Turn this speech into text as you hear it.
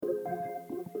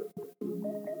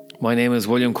My name is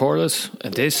William Corliss,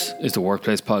 and this is the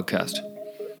Workplace Podcast.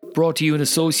 Brought to you in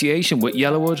association with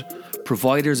Yellowwood,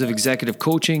 providers of executive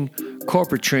coaching,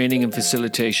 corporate training and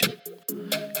facilitation.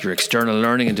 Your external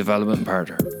learning and development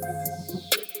partner.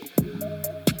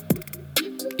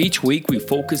 Each week we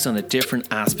focus on a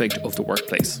different aspect of the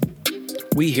workplace.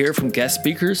 We hear from guest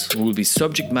speakers who will be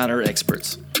subject matter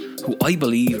experts, who I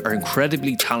believe are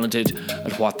incredibly talented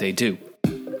at what they do.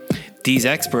 These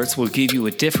experts will give you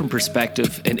a different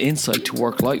perspective and insight to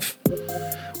work life,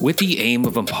 with the aim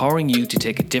of empowering you to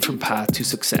take a different path to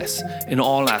success in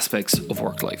all aspects of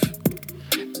work life.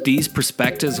 These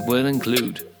perspectives will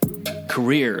include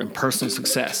career and personal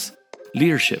success,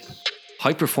 leadership,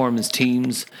 high-performance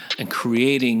teams, and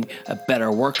creating a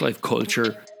better work-life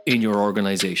culture in your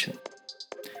organization.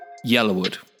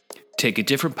 Yellowwood, take a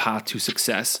different path to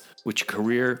success with your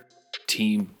career,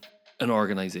 team, and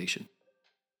organization.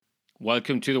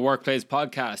 Welcome to the Workplace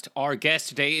Podcast. Our guest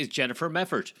today is Jennifer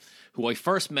Meffert, who I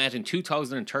first met in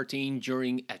 2013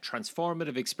 during a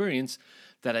transformative experience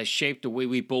that has shaped the way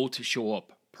we both show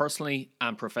up, personally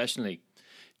and professionally.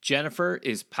 Jennifer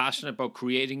is passionate about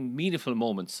creating meaningful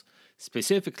moments,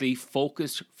 specifically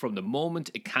focused from the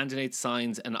moment a candidate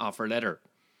signs an offer letter.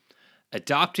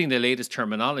 Adopting the latest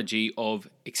terminology of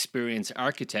experience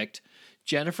architect,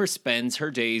 Jennifer spends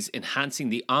her days enhancing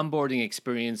the onboarding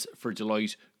experience for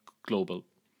Deloitte Global.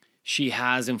 She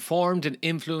has informed and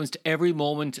influenced every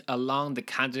moment along the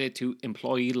candidate to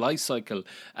employee lifecycle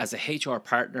as a HR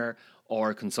partner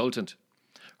or consultant.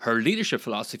 Her leadership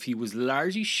philosophy was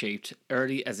largely shaped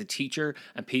early as a teacher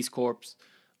and Peace Corps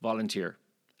volunteer,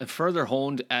 and further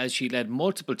honed as she led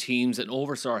multiple teams and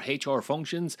oversaw HR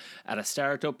functions at a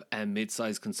startup and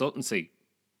mid-sized consultancy.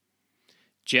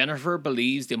 Jennifer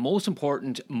believes the most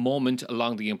important moment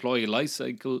along the employee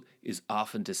lifecycle is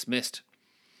often dismissed.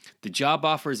 The job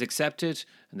offer is accepted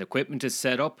and the equipment is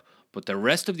set up, but the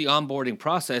rest of the onboarding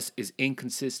process is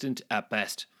inconsistent at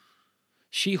best.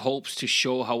 She hopes to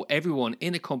show how everyone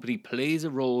in a company plays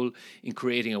a role in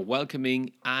creating a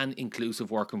welcoming and inclusive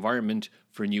work environment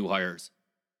for new hires.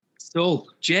 So,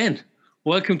 Jen,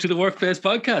 welcome to the Workplace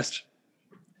Podcast.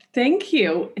 Thank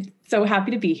you. So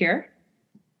happy to be here.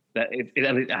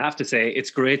 And I have to say,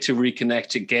 it's great to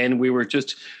reconnect again. We were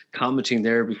just commenting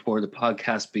there before the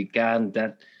podcast began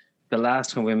that the last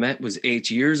time we met was 8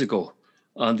 years ago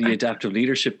on the Adaptive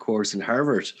Leadership course in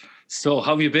Harvard. So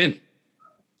how have you been?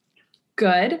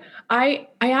 Good. I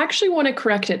actually want to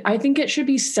correct it. I think it should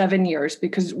be 7 years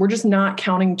because we're just not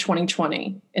counting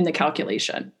 2020 in the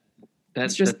calculation.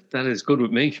 That is good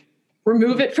with me.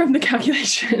 Remove it from the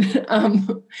calculation.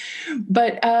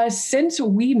 But since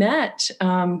we met,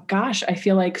 I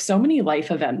feel like so many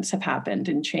life events have happened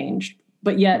and changed.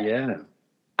 But yet,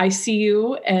 I see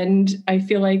you and I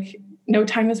feel like no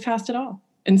time has passed at all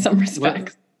in some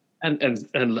respects. Well,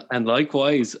 and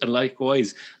likewise.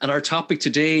 And our topic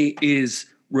today is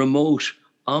remote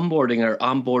onboarding or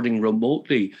onboarding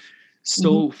remotely.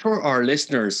 So for our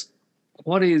listeners,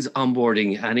 what is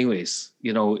onboarding anyways?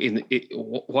 You know,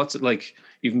 what's it like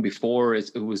even before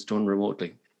it was done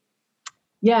remotely?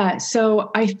 Yeah, so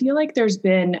I feel like there's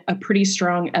been a pretty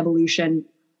strong evolution,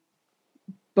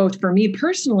 both for me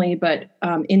personally, but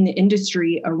in the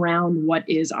industry around what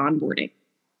is onboarding.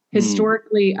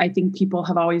 Historically, I think people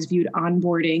have always viewed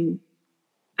onboarding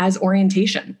as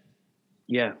orientation.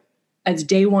 Yeah. As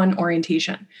day one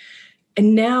orientation.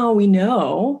 And now we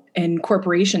know, and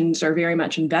corporations are very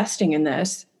much investing in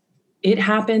this, it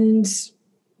happens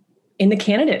in the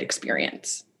candidate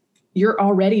experience. You're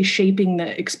already shaping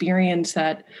the experience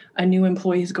that a new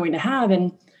employee is going to have.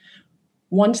 And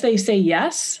once they say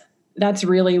yes, that's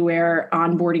really where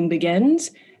onboarding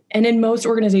begins. And in most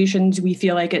organizations, we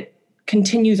feel like it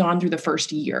continues on through the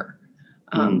first year.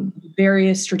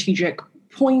 Various strategic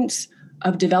points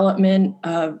of development,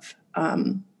 of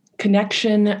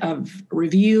connection, of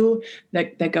review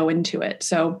that go into it.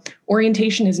 So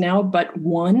orientation is now but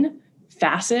one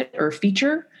facet or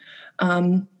feature.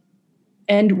 And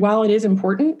while it is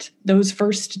important, those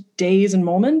first days and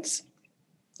moments,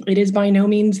 it is by no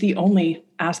means the only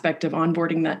aspect of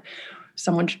onboarding that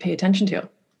someone should pay attention to.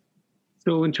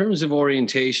 So in terms of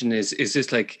orientation, is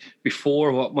this like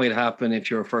before what might happen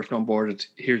if you're first onboarded?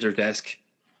 Here's your desk.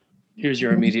 Here's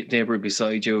your immediate neighbor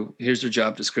beside you. Here's their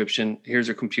job description. Here's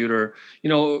their computer. You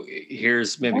know,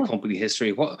 here's maybe company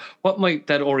history. What might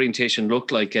that orientation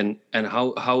look like, and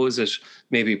how is it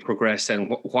maybe progressed?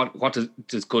 And what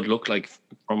does good look like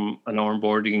from an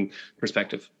onboarding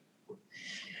perspective?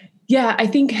 Yeah, I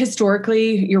think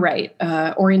historically, you're right.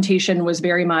 Orientation was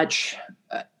very much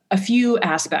a few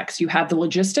aspects. You have the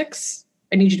logistics,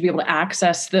 I need you to be able to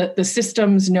access the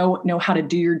systems, know how to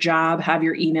do your job, have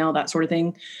your email, that sort of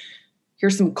thing.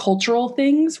 Here's some cultural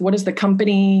things. What is the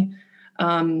company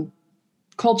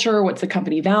culture? What's the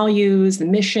company values, the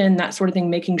mission, that sort of thing,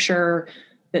 making sure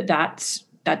that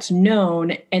that's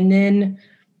known. And then,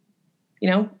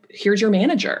 here's your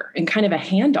manager, and kind of a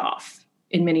handoff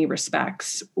in many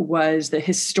respects was the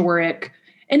historic,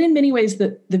 and in many ways,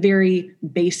 the very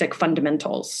basic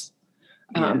fundamentals.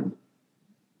 Yeah.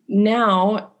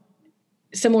 Now,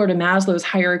 similar to Maslow's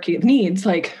hierarchy of needs,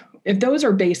 like if those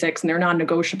are basics and they're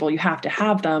non-negotiable, you have to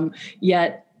have them,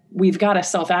 yet we've got to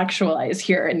self-actualize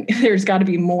here, and there's got to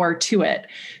be more to it.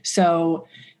 So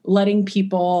letting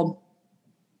people,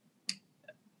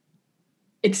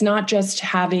 it's not just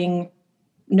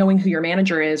knowing who your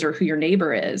manager is or who your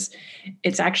neighbor is.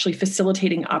 It's actually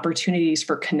facilitating opportunities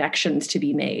for connections to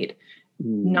be made,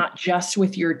 not just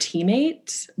with your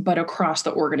teammates, but across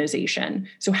the organization.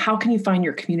 So how can you find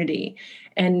your community?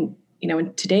 And,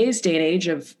 in today's day and age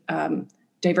of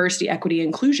diversity, equity,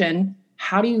 inclusion,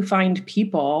 how do you find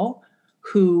people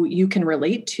who you can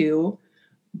relate to,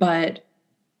 but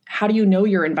how do you know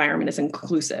your environment is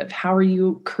inclusive? How are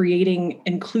you creating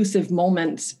inclusive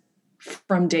moments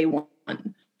from day one?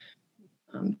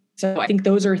 So I think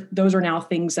those are now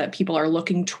things that people are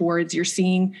looking towards. You're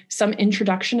seeing some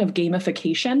introduction of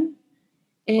gamification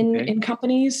in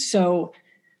companies. So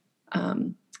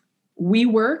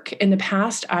WeWork in the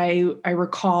past, I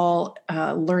recall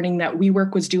learning that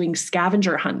WeWork was doing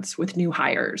scavenger hunts with new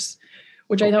hires,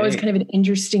 which I thought was kind of an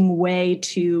interesting way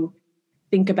to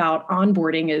think about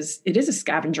onboarding. It is a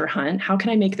scavenger hunt. How can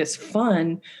I make this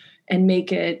fun and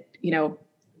make it,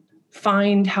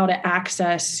 find how to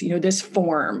access, this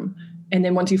form. And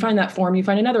then once you find that form, you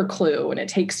find another clue, and it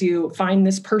takes you find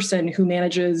this person who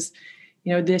manages,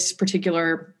 this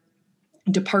particular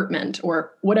department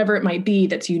or whatever it might be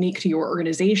that's unique to your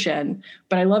organization.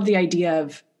 But I love the idea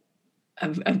of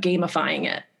gamifying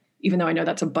it, even though I know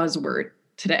that's a buzzword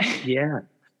today. Yeah,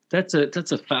 that's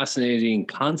a fascinating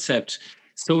concept.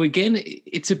 So again,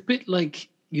 it's a bit like,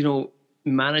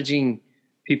 managing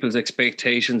people's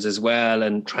expectations as well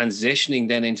and transitioning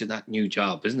then into that new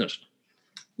job, isn't it?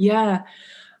 Yeah.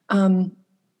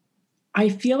 I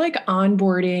feel like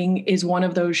onboarding is one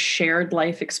of those shared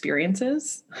life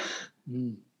experiences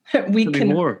that we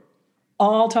can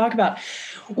all talk about.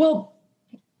 Well,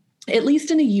 at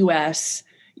least in the US,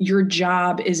 your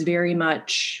job is very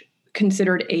much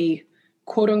considered a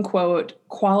quote unquote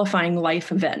qualifying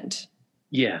life event.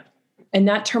 Yeah. And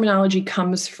that terminology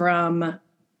comes from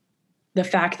the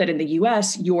fact that in the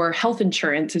US, your health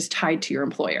insurance is tied to your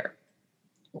employer.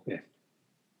 Okay.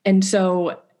 And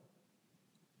so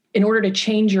in order to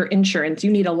change your insurance,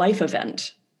 you need a life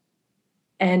event.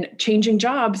 And changing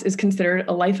jobs is considered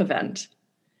a life event.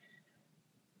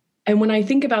 And when I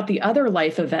think about the other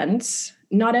life events,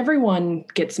 not everyone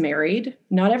gets married,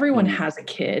 not everyone has a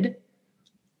kid,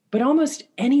 but almost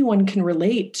anyone can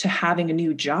relate to having a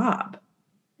new job.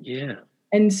 Yeah.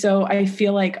 And so I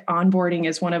feel like onboarding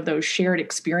is one of those shared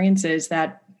experiences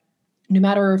that no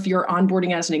matter if you're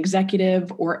onboarding as an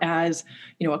executive or as,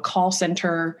 a call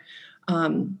center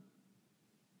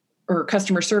or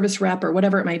customer service rep or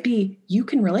whatever it might be, you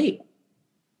can relate.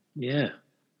 Yeah.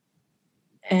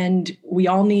 And we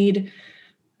all need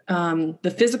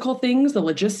the physical things, the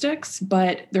logistics,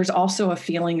 but there's also a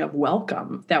feeling of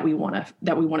welcome that we want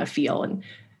to feel. And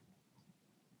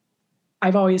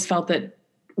I've always felt that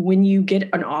when you get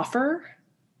an offer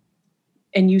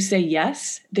and you say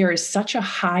yes, there is such a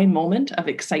high moment of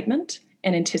excitement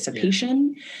and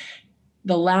anticipation. Yeah.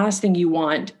 The last thing you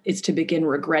want is to begin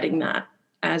regretting that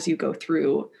as you go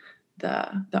through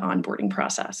the onboarding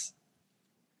process.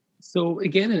 So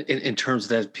again, in terms of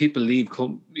that, people leave,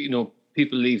 they don't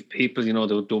leave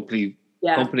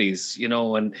companies,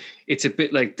 and it's a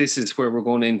bit like this is where we're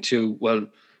going into, well,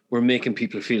 we're making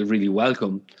people feel really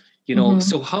welcome.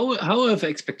 So how have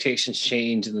expectations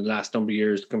changed in the last number of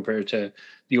years compared to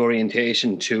the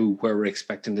orientation to where we're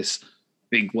expecting this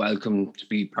big welcome to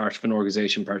be part of an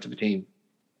organization, part of a team?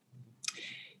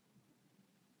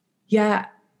 Yeah,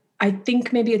 I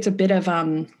think maybe it's a bit of,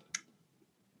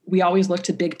 we always look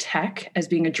to big tech as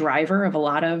being a driver of a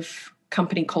lot of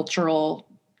company cultural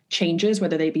changes,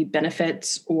 whether they be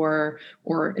benefits or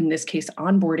in this case,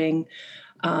 onboarding.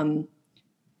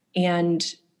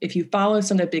 And if you follow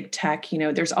some of the big tech,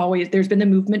 there's been the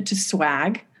movement to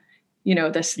swag,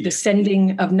 the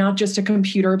sending of not just a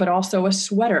computer, but also a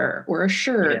sweater or a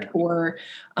shirt or,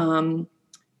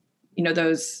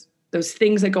 those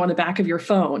things that go on the back of your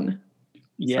phone.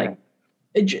 It's like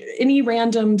any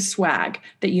random swag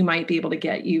that you might be able to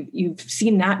get. You've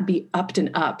seen that be upped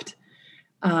and upped.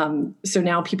 So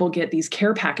now people get these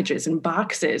care packages and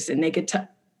boxes, and they get to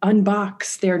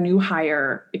unbox their new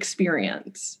hire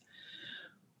experience,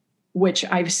 which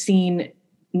I've seen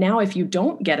now. If you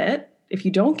don't get it, if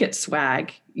you don't get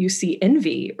swag, you see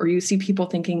envy, or you see people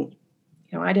thinking,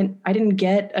 I didn't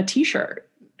get a t-shirt,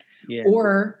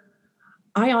 or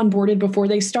I onboarded before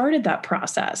they started that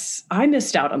process. I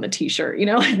missed out on the t-shirt,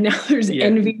 now there's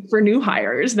envy for new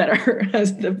hires that are,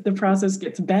 as the process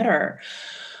gets better.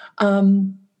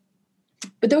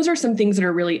 But those are some things that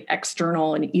are really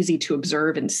external and easy to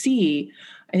observe and see.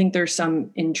 I think there's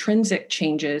some intrinsic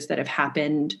changes that have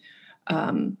happened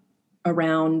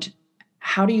around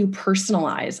how do you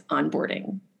personalize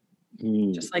onboarding?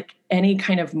 Just like any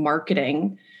kind of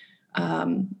marketing,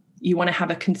 you want to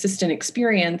have a consistent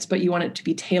experience, but you want it to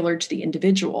be tailored to the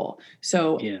individual.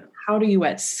 So how do you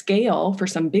at scale for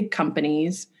some big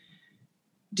companies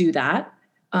do that?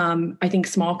 I think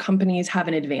small companies have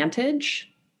an advantage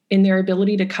in their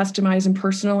ability to customize and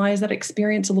personalize that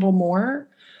experience a little more.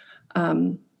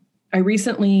 I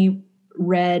recently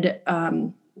read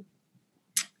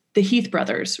the Heath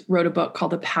brothers wrote a book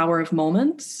called The Power of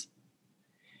Moments.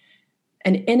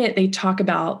 And in it, they talk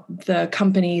about the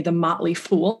company, The Motley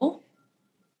Fool.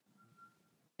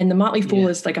 And The Motley Fool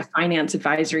is like a finance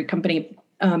advisory company.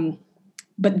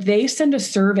 But they send a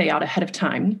survey out ahead of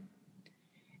time.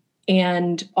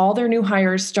 And all their new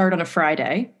hires start on a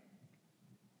Friday.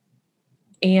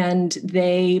 And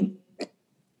they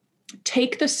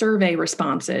take the survey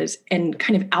responses and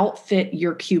kind of outfit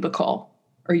your cubicle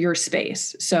or your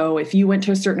space. So if you went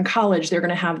to a certain college, they're going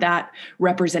to have that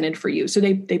represented for you. So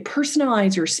they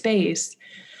personalize your space.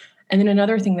 And then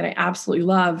another thing that I absolutely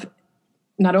love,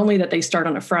 not only that they start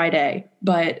on a Friday,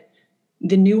 but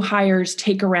the new hires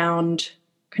take around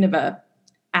kind of a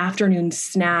afternoon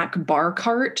snack bar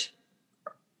cart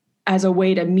as a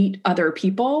way to meet other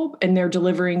people. And they're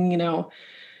delivering,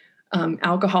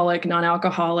 alcoholic,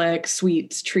 non-alcoholic,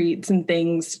 sweets, treats, and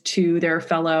things to their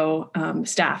fellow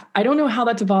staff. I don't know how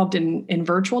that's evolved in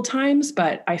virtual times,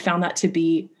 but I found that to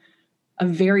be a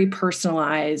very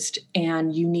personalized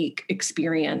and unique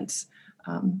experience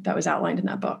that was outlined in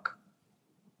that book.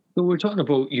 So we're talking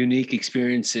about unique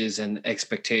experiences and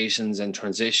expectations and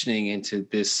transitioning into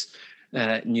this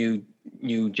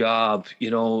new job,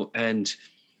 and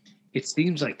it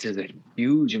seems like there's a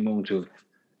huge amount of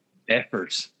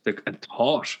effort and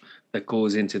thought that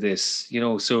goes into this,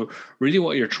 so really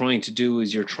what you're trying to do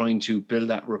is you're trying to build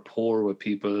that rapport with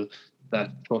people,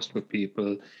 that trust with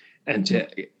people, and to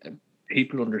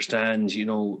people understand,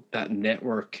 that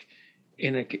network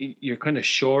you're kind of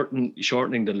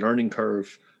shortening the learning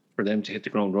curve for them to hit the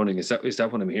ground running. Is that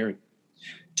what I'm hearing?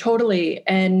 Totally.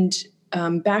 And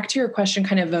back to your question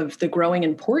kind of the growing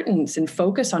importance and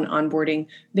focus on onboarding,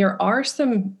 there are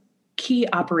some key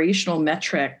operational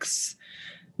metrics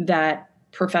that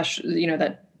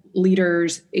that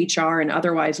leaders, HR, and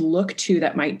otherwise look to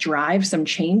that might drive some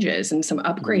changes and some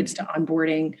upgrades to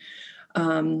onboarding.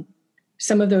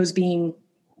 Some of those being,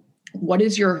 what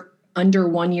is your under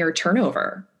 1 year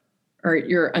turnover or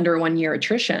your under 1 year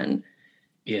attrition?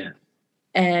 Yeah.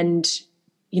 And,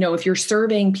 if you're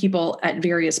surveying people at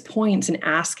various points and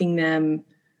asking them,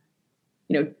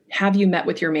 have you met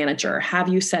with your manager? Have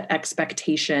you set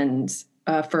expectations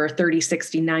for 30,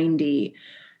 60, 90?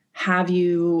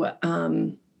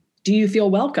 Do you feel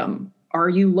welcome? Are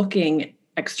you looking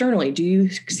externally? Do you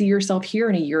see yourself here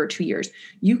in a year or 2 years?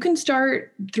 You can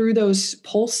start through those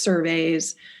pulse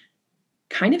surveys,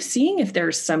 kind of seeing if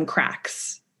there's some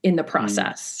cracks in the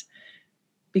process.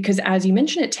 Because as you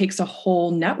mentioned, it takes a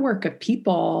whole network of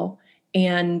people,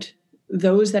 and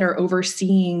those that are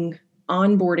overseeing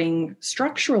onboarding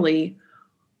structurally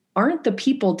aren't the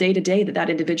people day to day that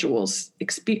individual's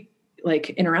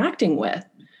interacting with.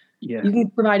 Yeah. You can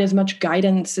provide as much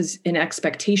guidance as in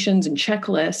expectations and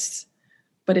checklists,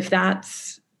 but if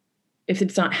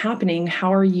it's not happening,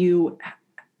 how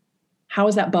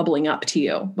is that bubbling up to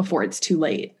you before it's too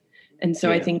late? And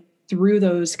so I think through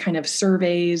those kind of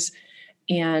surveys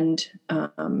and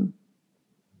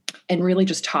really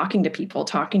just talking to people,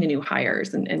 talking to new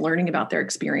hires and learning about their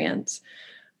experience.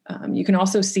 You can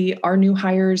also see, are new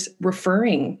hires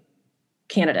referring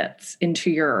candidates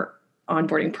into your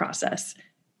onboarding process?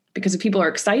 Because if people are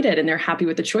excited and they're happy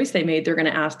with the choice they made, they're going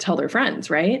to tell their friends,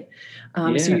 right? So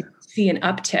you see an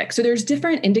uptick. So there's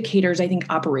different indicators, I think,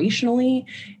 operationally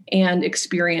and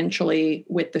experientially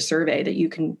with the survey that you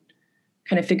can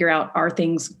kind of figure out,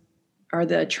 are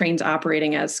the trains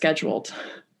operating as scheduled?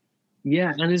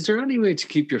 Yeah. And is there any way to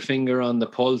keep your finger on the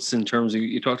pulse in terms of,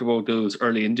 you talked about those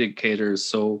early indicators.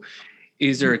 So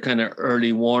is there kind of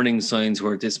early warning signs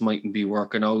where this mightn't be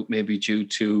working out, maybe due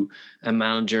to a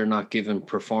manager not giving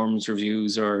performance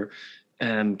reviews or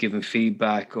giving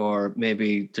feedback, or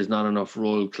maybe there's not enough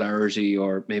role clarity,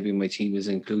 or maybe my team is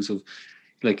inclusive?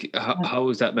 Like, how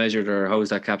is that measured, or how is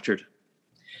that captured?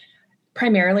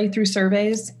 Primarily through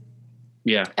surveys.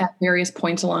 Yeah. At various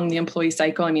points along the employee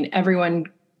cycle. I mean, everyone,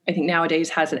 I think nowadays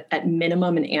has at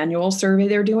minimum an annual survey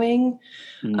they're doing.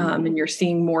 And you're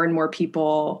seeing more and more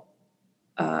people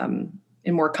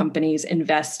in more companies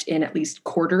invest in at least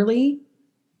quarterly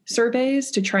surveys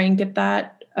to try and get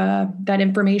that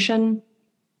information.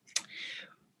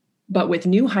 But with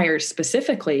new hires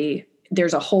specifically,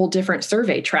 there's a whole different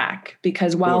survey track,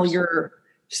 because while you're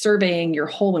surveying your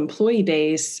whole employee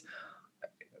base,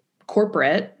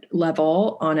 corporate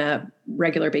level on a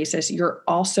regular basis, you're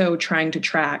also trying to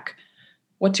track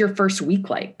what's your first week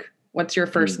like, what's your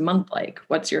first month like,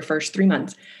 what's your first 3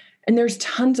 months. And there's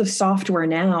tons of software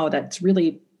now that's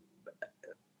really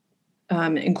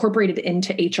incorporated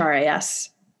into HRIS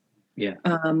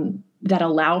that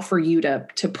allow for you to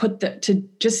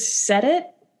just set it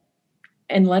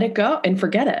and let it go and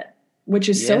forget it, which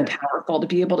is so powerful to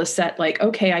be able to set, like,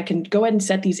 okay, I can go ahead and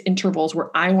set these intervals where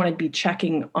I want to be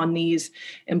checking on these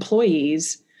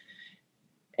employees.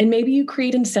 And maybe you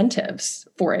create incentives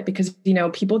for it, because,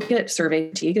 people get survey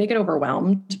fatigue, they get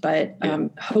overwhelmed, but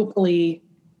hopefully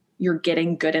you're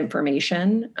getting good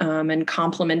information and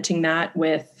complementing that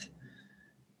with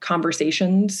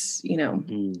conversations.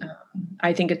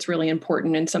 I think it's really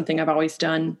important, and something I've always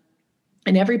done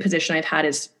in every position I've had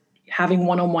is having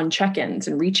one-on-one check-ins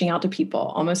and reaching out to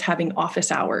people, almost having office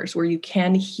hours where you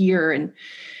can hear and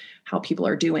how people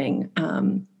are doing.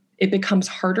 It becomes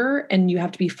harder, and you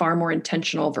have to be far more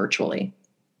intentional virtually,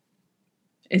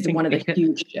 is one of the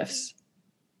huge shifts.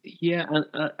 Yeah.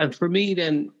 And for me,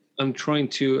 then, I'm trying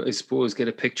to, I suppose, get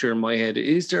a picture in my head.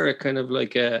 Is there a kind of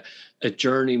like a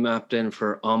journey map then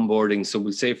for onboarding? So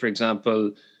we'll say, for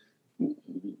example,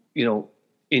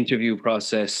 interview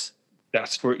process,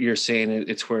 that's where you're saying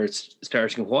it's where it's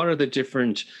starting. What are the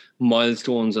different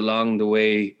milestones along the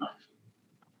way?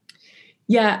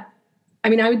 Yeah. I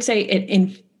mean, I would say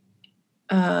it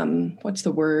what's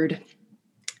the word?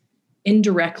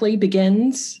 Indirectly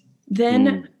begins.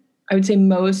 Then I would say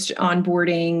most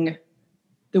onboarding,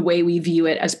 the way we view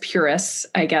it as purists,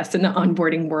 I guess, in the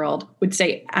onboarding world, would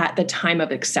say at the time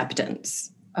of acceptance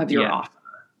of your offer.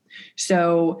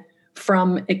 So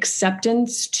from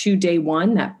acceptance to day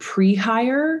one, that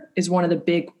pre-hire is one of the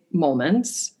big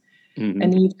moments. And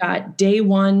then you've got day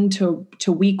one to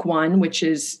week one, which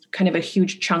is kind of a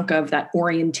huge chunk of that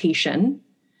orientation.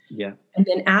 Yeah. And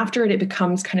then after it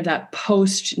becomes kind of that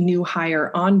post new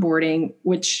hire onboarding,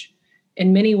 which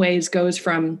in many ways goes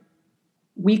from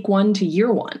week one to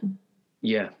year one.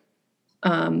 Yeah.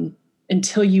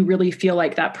 Until you really feel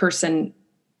like that person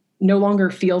no longer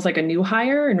feels like a new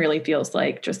hire and really feels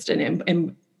like just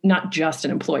not just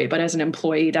an employee, but as an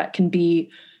employee that can be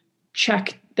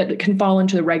checked, that can fall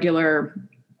into the regular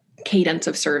cadence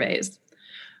of surveys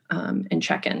and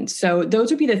check-ins. So those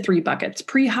would be the three buckets: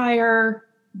 pre-hire,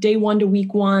 day one to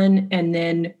week one, and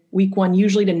then week one,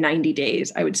 usually to 90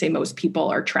 days. I would say most people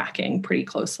are tracking pretty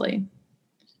closely.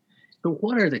 So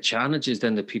what are the challenges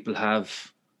then that people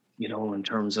have, in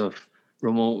terms of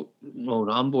remote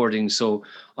onboarding? So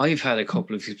I've had a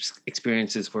couple of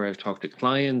experiences where I've talked to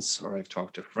clients or I've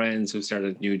talked to friends who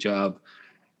started a new job,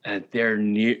 and they're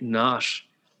not,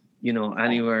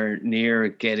 anywhere near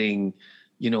getting,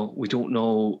 we don't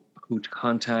know who to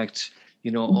contact,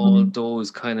 all those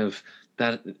kind of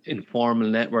that informal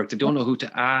network. They don't know who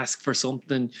to ask for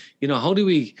something. How do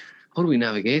we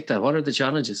navigate that? What are the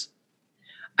challenges?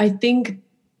 I think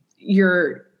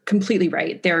you're completely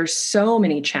right. There are so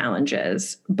many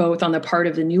challenges, both on the part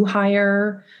of the new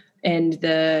hire and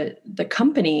the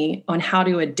company, on how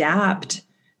to adapt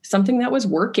something that was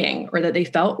working or that they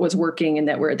felt was working and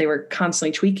that they were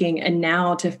constantly tweaking, and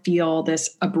now to feel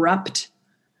this abrupt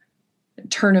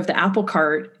turn of the apple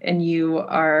cart and you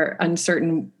are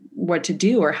uncertain what to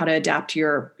do or how to adapt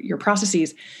your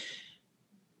processes.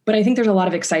 But I think there's a lot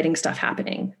of exciting stuff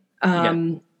happening.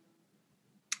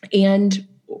 And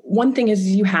one thing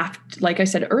is you have to, like I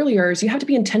said earlier, is you have to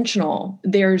be intentional.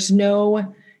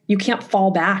 You can't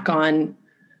fall back on,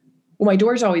 well, my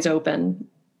door's always open.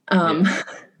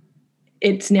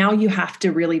 It's now you have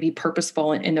to really be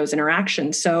purposeful in those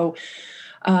interactions. So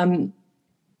when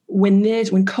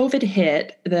COVID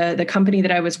hit, the company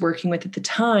that I was working with at the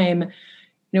time,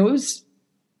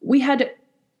 we had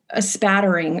a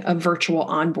spattering of virtual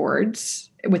onboards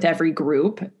with every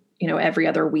group, every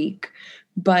other week.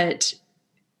 But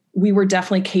we were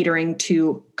definitely catering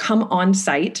to come on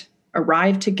site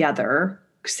arrive together,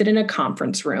 sit in a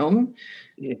conference room.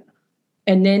 Yeah.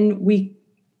 And then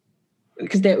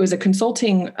because it was a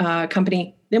consulting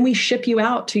company, then we ship you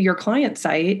out to your client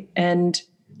site. And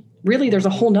really there's a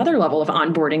whole nother level of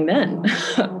onboarding then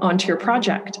onto your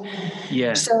project.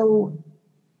 Yeah. So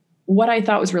what I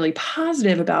thought was really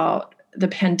positive about the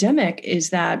pandemic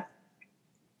is that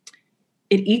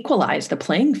it equalized the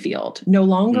playing field. No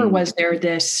longer was there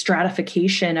this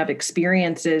stratification of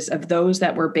experiences of those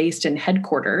that were based in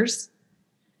headquarters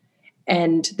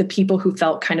and the people who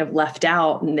felt kind of left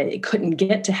out and they couldn't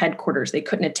get to headquarters. They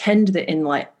couldn't attend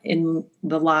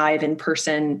the live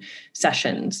in-person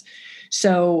sessions.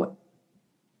 So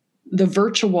the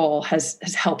virtual has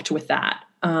helped with that.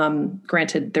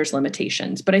 Granted, there's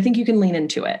limitations, but I think you can lean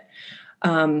into it.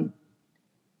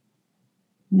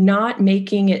 Not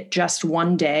making it just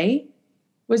one day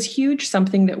was huge.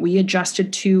 Something that we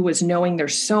adjusted to was knowing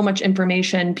there's so much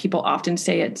information. People often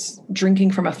say it's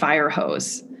drinking from a fire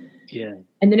hose. Yeah.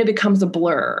 And then it becomes a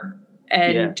blur.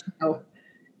 And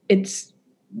it's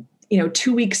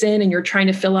 2 weeks in and you're trying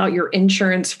to fill out your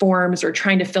insurance forms or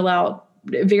trying to fill out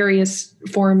various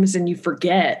forms and you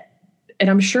forget. And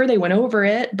I'm sure they went over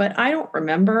it, but I don't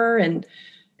remember. And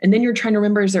then you're trying to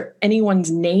remember, is there anyone's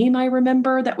name I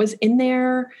remember that was in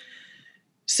there?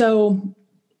 So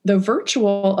the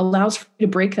virtual allows for you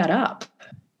to break that up,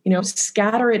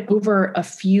 scatter it over a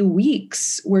few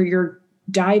weeks where you're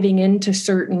diving into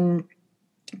certain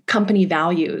company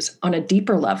values on a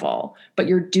deeper level, but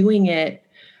you're doing it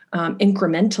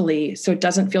incrementally so it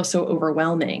doesn't feel so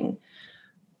overwhelming.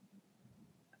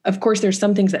 Of course, there's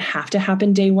some things that have to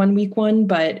happen day one, week one,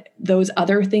 but those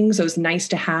other things, those nice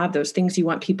to have, those things you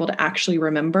want people to actually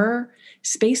remember,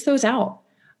 space those out.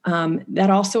 That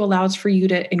also allows for you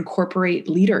to incorporate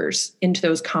leaders into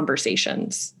those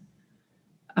conversations.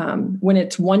 When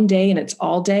it's one day and it's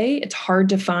all day, it's hard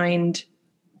to find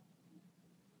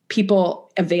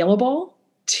people available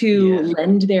to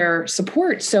lend their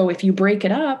support. So if you break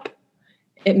it up,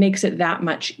 it makes it that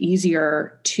much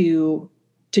easier to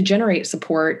generate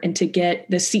support and to get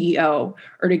the CEO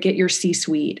or to get your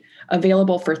C-suite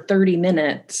available for 30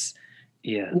 minutes,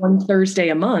 one Thursday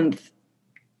a month,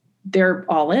 they're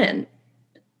all in.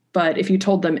 But if you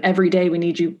told them every day we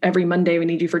need you, every Monday we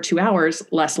need you for 2 hours,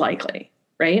 less likely,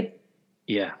 right?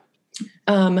 Yeah.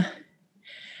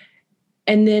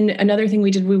 And then another thing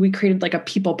we did, we created like a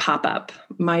people pop-up.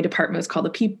 My department was called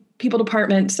the people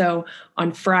department. So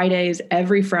on Fridays,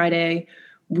 every Friday,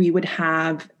 we would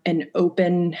have an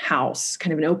open house,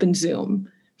 kind of an open Zoom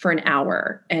for an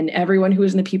hour. And everyone who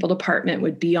was in the people department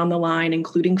would be on the line,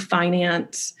 including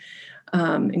finance,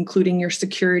 including your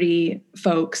security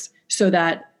folks, so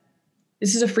that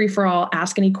this is a free-for-all.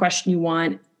 Ask any question you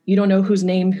want. You don't know who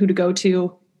to go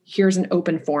to. Here's an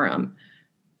open forum.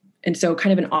 And so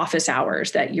kind of an office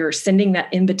hours that you're sending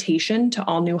that invitation to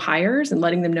all new hires and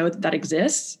letting them know that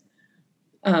exists.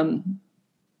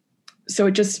 So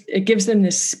it gives them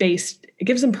this space. It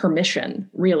gives them permission,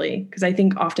 really. Because I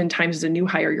think oftentimes as a new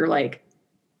hire, you're like,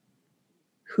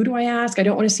 who do I ask? I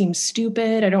don't want to seem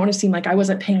stupid. I don't want to seem like I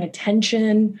wasn't paying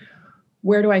attention.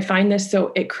 Where do I find this?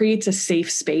 So it creates a safe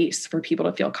space for people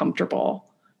to feel comfortable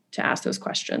to ask those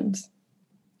questions.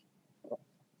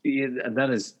 Yeah,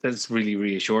 that's really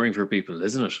reassuring for people,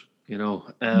 isn't it?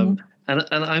 And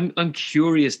I'm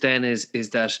curious then is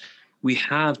that we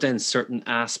have then certain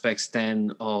aspects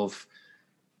then of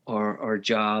our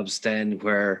jobs then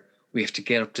where we have to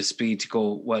get up to speed to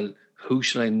go, well, who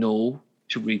should I know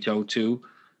to reach out to?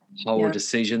 How are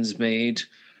decisions made?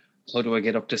 How do I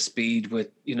get up to speed with,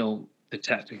 the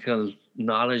technical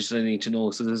knowledge that I need to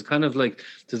know? So there's kind of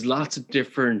there's lots of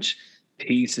different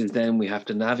pieces then we have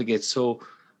to navigate. So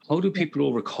how do people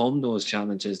overcome those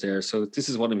challenges there? So this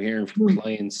is what I'm hearing from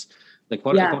clients.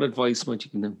 What advice might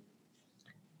you give them?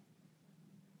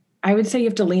 I would say you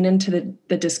have to lean into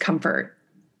the discomfort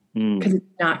because it's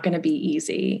not going to be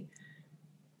easy.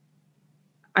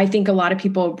 I think a lot of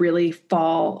people really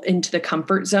fall into the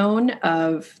comfort zone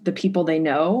of the people they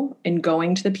know and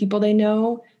going to the people they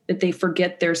know, that they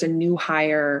forget there's a new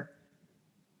hire,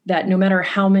 that no matter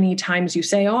how many times you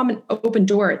say, oh, I'm an open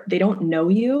door, they don't know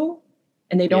you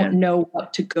and they don't know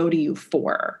what to go to you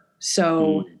for.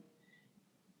 So,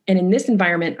 and in this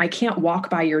environment, I can't walk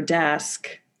by your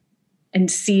desk and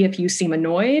see if you seem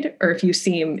annoyed or if you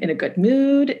seem in a good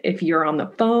mood, if you're on the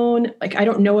phone. I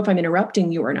don't know if I'm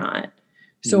interrupting you or not.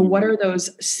 So what are those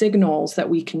signals that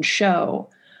we can show?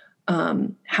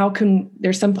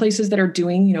 There's some places that are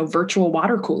doing, virtual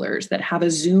water coolers that have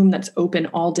a Zoom that's open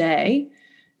all day,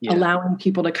 allowing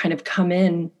people to kind of come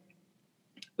in,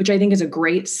 which I think is a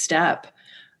great step.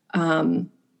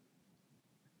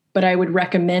 But I would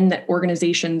recommend that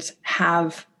organizations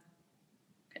have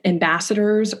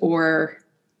ambassadors or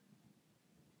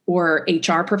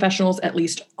HR professionals at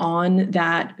least on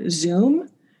that Zoom,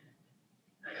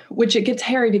 which it gets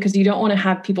hairy because you don't want to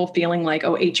have people feeling like,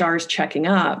 oh, HR is checking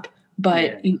up,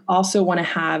 but you also want to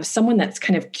have someone that's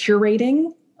kind of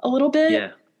curating a little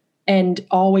bit and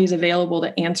always available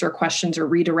to answer questions or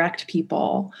redirect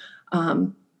people.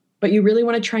 But you really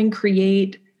want to try and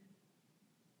create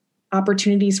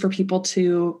opportunities for people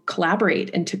to collaborate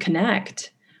and to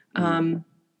connect. And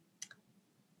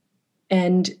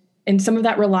some of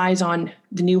that relies on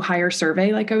the new hire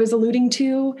survey, like I was alluding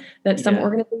to, that some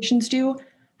organizations do.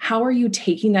 How are you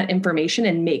taking that information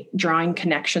and drawing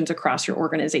connections across your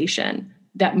organization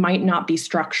that might not be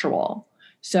structural?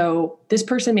 So this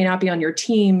person may not be on your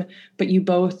team, but you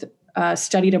both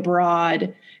studied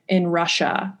abroad in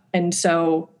Russia. And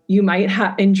so you might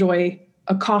enjoy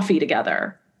a coffee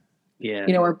together,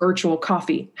 or virtual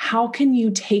coffee. How can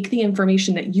you take the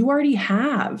information that you already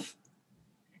have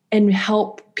and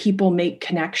help people make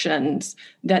connections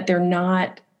that they're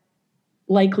not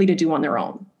likely to do on their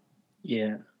own?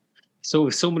 Yeah. So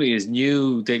if somebody is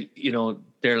new,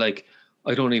 they're like,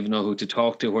 I don't even know who to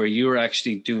talk to, where you're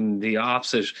actually doing the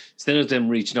opposite. Instead of them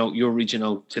reaching out, you're reaching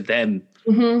out to them.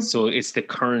 So it's the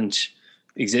current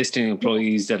existing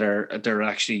employees they're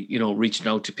actually, reaching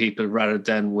out to people rather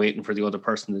than waiting for the other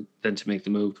person then to make the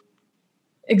move.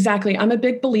 Exactly. I'm a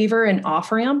big believer in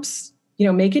off-ramps,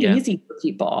 make it easy for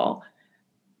people.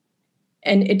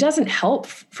 And it doesn't help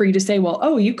for you to say, well,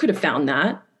 oh, you could have found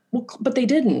that. Well, but they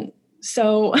didn't.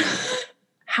 So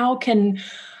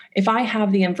if I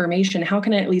have the information, how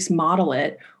can I at least model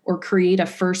it or create a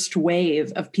first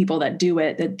wave of people that do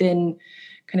it that then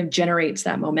kind of generates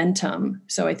that momentum?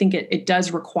 So I think it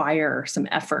does require some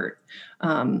effort.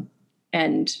 And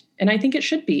I think it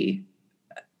should be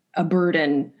a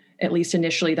burden, at least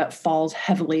initially, that falls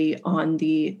heavily on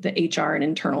the HR and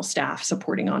internal staff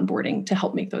supporting onboarding to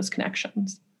help make those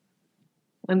connections.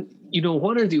 And,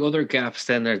 what are the other gaps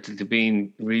then that are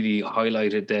being really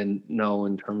highlighted then now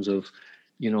in terms of,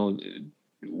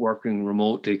 working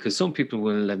remotely? Because some people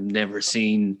will have never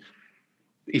seen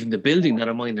even the building, let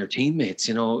alone their teammates.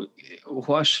 How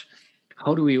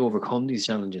do we overcome these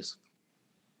challenges?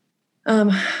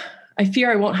 I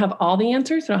fear I won't have all the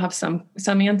answers, but I'll have some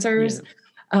answers.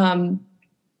 And,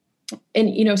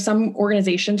 some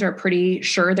organizations are pretty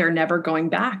sure they're never going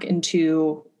back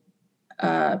into,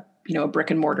 a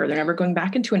brick and mortar. They're never going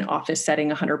back into an office setting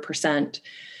 100%.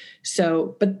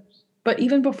 So, but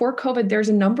even before COVID, there's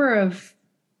a number of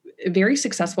very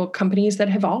successful companies that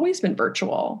have always been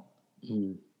virtual.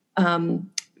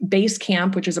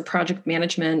 Basecamp, which is a project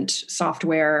management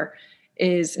software,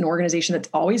 is an organization that's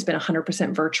always been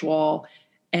 100% virtual.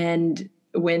 And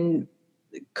when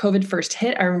COVID first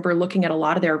hit, I remember looking at a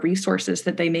lot of their resources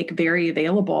that they make very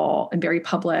available and very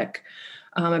public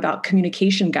about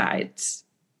communication guides,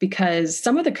 because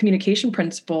some of the communication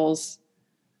principles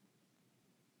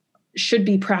should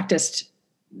be practiced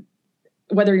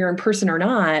whether you're in person or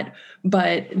not.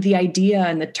 But the idea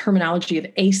and the terminology of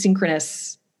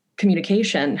asynchronous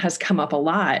communication has come up a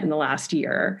lot in the last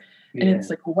year. And it's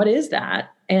like, what is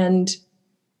that? And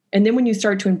then when you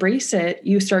start to embrace it,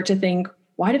 you start to think,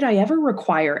 why did I ever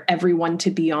require everyone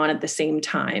to be on at the same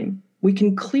time? We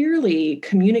can clearly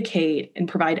communicate and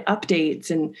provide updates.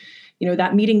 And,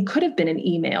 that meeting could have been an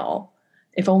email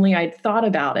if only I'd thought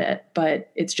about it.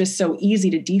 But it's just so easy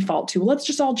to default to, let's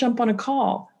just all jump on a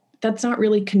call. That's not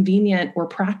really convenient or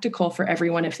practical for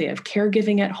everyone if they have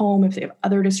caregiving at home, if they have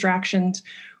other distractions.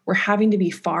 We're having to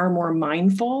be far more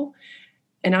mindful.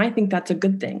 And I think that's a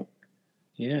good thing.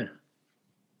 Yeah.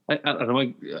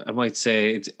 I might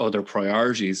say it's other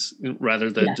priorities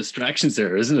rather than distractions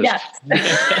there, isn't it?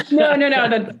 Yes. No.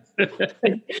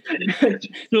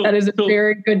 That is a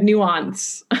very good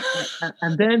nuance.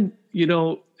 And then,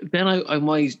 I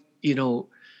might,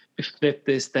 flip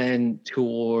this then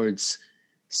towards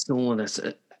someone that's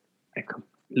a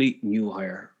complete new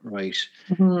hire, right?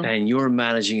 And you're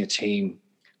managing a team,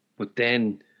 but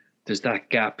then there's that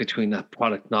gap between that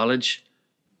product knowledge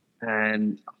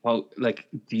and how,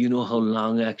 do you know how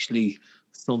long actually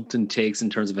something takes in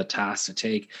terms of a task to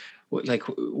take?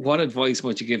 What advice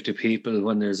might you give to people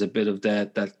when there's a bit of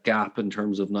that gap in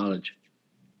terms of knowledge?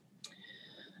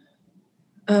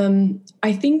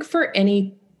 I think for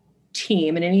any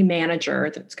team and any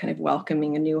manager that's kind of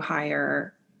welcoming a new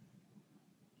hire,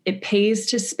 it pays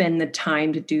to spend the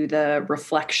time to do the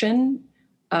reflection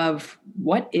of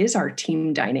what is our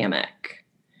team dynamic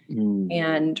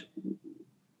and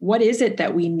what is it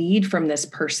that we need from this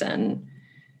person?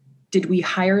 Did we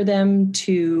hire them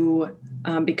to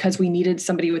because we needed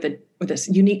somebody with a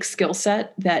unique skill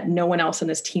set that no one else in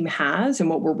this team has, and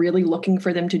what we're really looking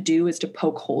for them to do is to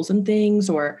poke holes in things,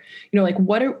 or like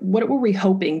what were we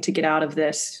hoping to get out of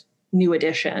this new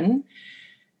addition,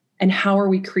 and how are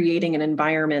we creating an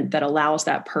environment that allows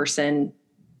that person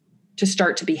to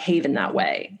start to behave in that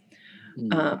way?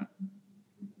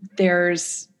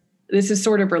 This is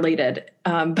sort of related,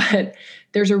 but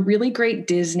there's a really great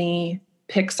Disney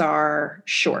Pixar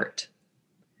short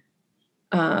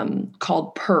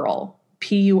called Pearl,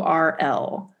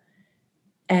 P-U-R-L.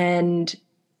 And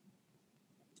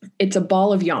it's a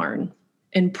ball of yarn.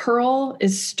 And Pearl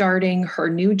is starting her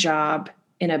new job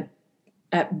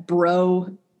at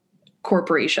Bro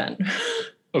Corporation.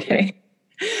 Okay.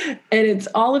 And it's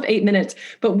all of 8 minutes.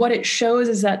 But what it shows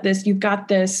is that you've got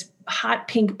this hot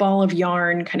pink ball of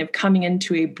yarn kind of coming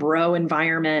into a bro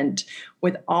environment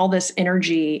with all this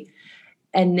energy.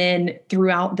 And then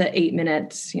throughout the 8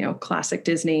 minutes, classic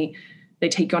Disney, they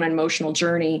take you on an emotional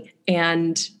journey.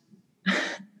 And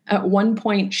at one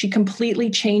point she completely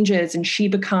changes and she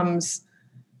becomes,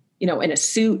 in a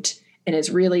suit and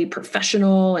is really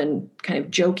professional and kind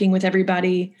of joking with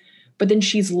everybody. But then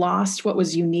she's lost what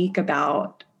was unique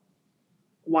about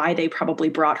why they probably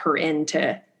brought her in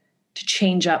to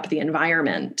change up the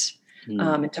environment,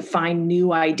 and to find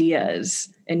new ideas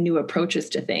and new approaches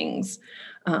to things.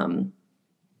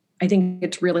 I think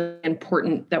it's really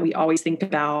important that we always think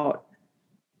about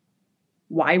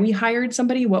why we hired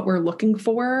somebody, what we're looking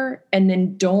for, and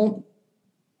then don't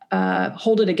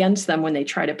hold it against them when they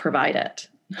try to provide it.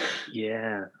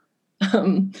 Yeah.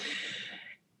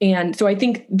 And so I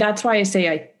think that's why I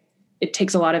say it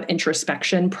takes a lot of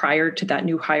introspection prior to that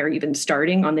new hire even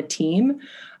starting on the team.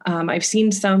 I've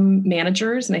seen some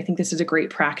managers, and I think this is a great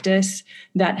practice,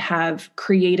 that have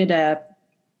created a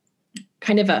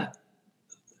kind of a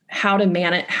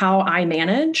how I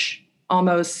manage,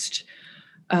 almost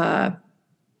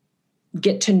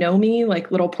get to know me,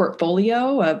 like little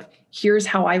portfolio of here's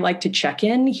how I like to check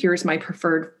in. Here's my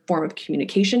preferred form of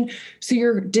communication. So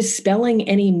you're dispelling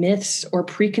any myths or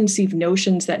preconceived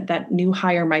notions that new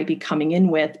hire might be coming in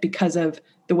with because of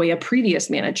the way a previous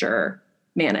manager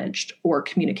managed or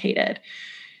communicated.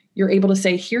 You're able to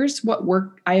say, here's what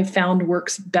I have found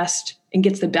works best and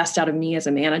gets the best out of me as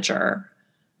a manager.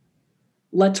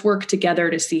 Let's work together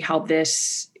to see how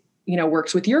this,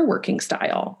 works with your working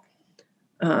style.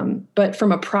 But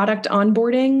from a product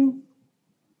onboarding,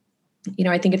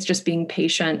 I think it's just being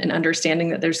patient and understanding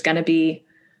that there's going to be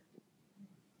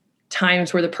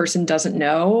times where the person doesn't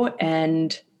know,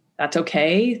 and that's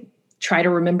okay. Try to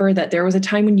remember that there was a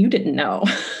time when you didn't know.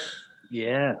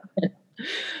 Yeah.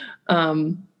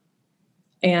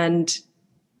 And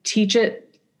teach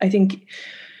it. I think,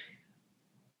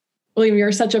 William,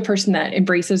 you're such a person that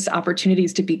embraces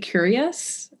opportunities to be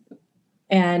curious.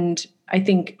 And I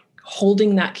think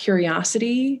holding that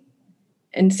curiosity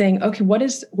and saying, okay, what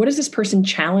is this person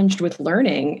challenged with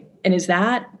learning? And is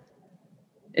that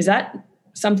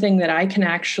something that I can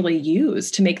actually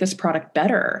use to make this product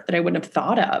better that I wouldn't have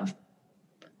thought of?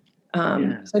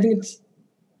 So I think it's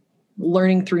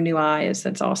learning through new eyes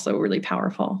that's also really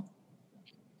powerful.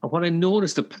 What I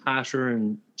noticed a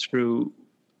pattern through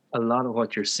a lot of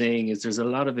what you're saying is there's a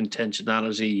lot of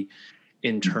intentionality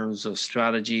in terms of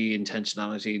strategy,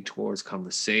 intentionality towards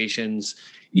conversations,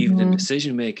 even in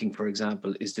decision making, for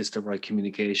example. Is this the right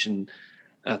communication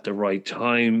at the right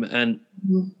time? And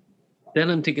then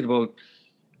I'm thinking about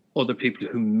other people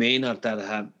who may not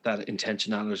have that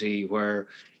intentionality, where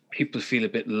people feel a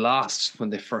bit lost when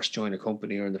they first join a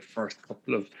company or in the first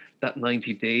couple of that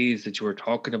 90 days that you were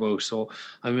talking about. So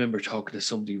I remember talking to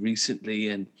somebody recently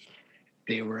and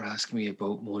they were asking me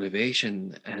about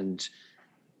motivation, and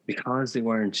because they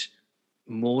weren't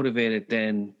motivated,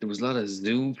 then there was a lot of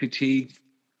Zoom fatigue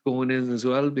going in as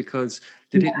well, because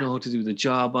they didn't know how to do the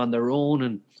job on their own.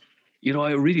 And,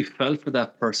 I really felt for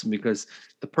that person, because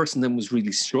the person then was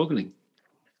really struggling.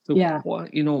 So what,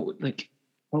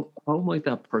 how might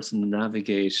that person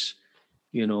navigate,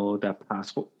 that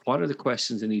path? What are the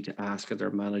questions they need to ask of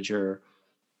their manager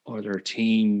or their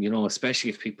team, especially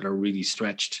if people are really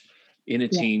stretched in a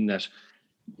team that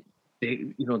they,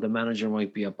 the manager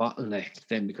might be a bottleneck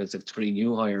then because of 3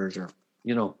 new hires or.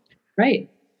 Right.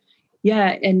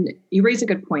 Yeah. And you raise a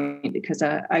good point, because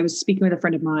I was speaking with a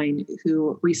friend of mine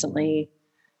who recently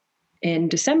in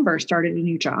December started a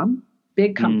new job,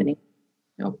 big company,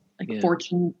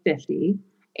 Fortune 50.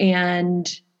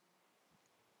 And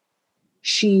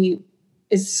she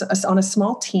is on a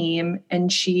small team.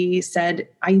 And she said,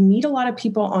 I meet a lot of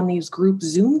people on these group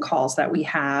Zoom calls that we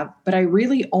have, but I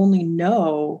really only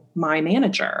know my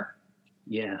manager.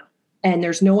 Yeah. and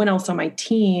there's no one else on my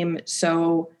team.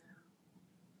 So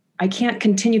I can't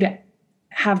continue to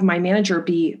have my manager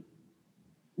be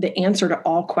the answer to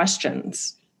all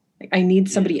questions. Like, I need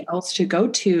somebody else to go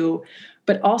to,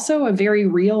 but also a very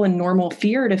real and normal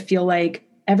fear to feel like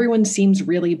everyone seems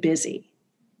really busy,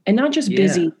 and not just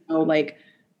busy, you know, like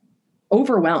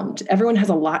overwhelmed. Everyone has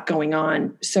a lot going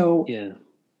on. So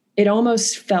it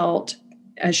almost felt,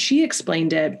 as she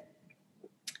explained it,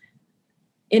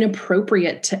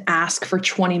 inappropriate to ask for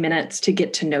 20 minutes to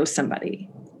get to know somebody.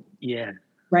 Yeah.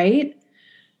 Right?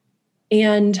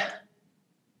 And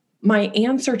my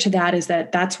answer to that is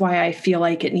that that's why I feel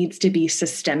like it needs to be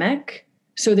systemic,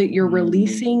 so that you're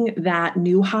releasing that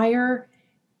new hire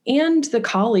and the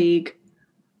colleague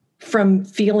from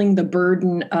feeling the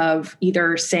burden of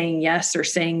either saying yes or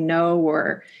saying no,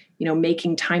 or, you know,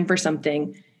 making time for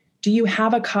something. Do you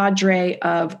have a cadre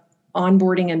of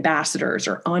onboarding ambassadors,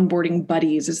 or onboarding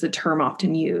buddies is the term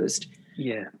often used?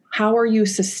 Yeah. How are you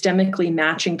systemically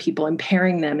matching people and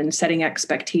pairing them and setting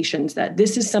expectations that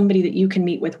this is somebody that you can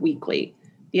meet with weekly?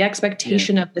 The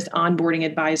expectation of this onboarding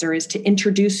advisor is to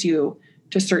introduce you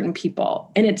to certain people,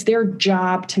 and it's their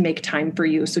job to make time for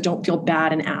you. So don't feel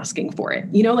bad in asking for it.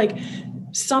 You know, like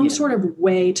some sort of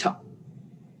way to,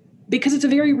 because it's a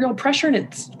very real pressure and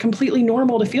it's completely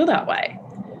normal to feel that way.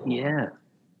 Yeah.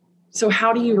 So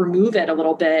how do you remove it a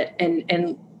little bit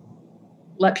and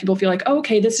let people feel like, oh,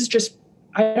 okay, this is just,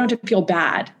 I don't have to feel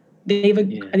bad.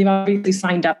 They've obviously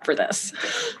signed up for this.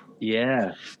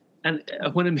 Yeah. And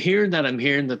when I'm hearing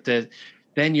that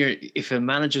then if a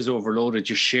manager's overloaded,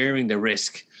 you're sharing the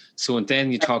risk. So and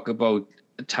then you talk about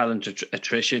talent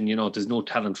attrition, you know, there's no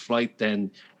talent flight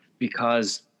then,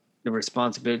 because the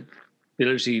responsibility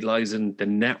lies in the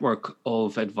network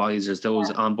of advisors,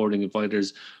 those onboarding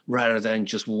advisors, rather than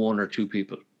just one or two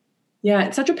people. Yeah,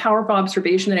 it's such a powerful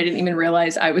observation that I didn't even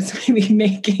realize I was maybe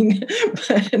making.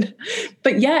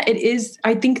 But yeah, it is.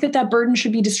 I think that burden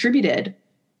should be distributed,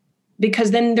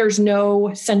 because then there's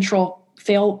no central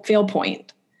fail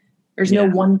point. There's no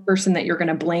one person that you're going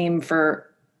to blame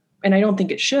for, and I don't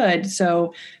think it should.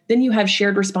 So then you have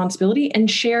shared responsibility and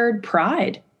shared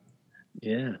pride.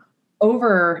 Yeah.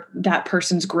 Over that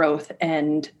person's growth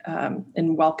and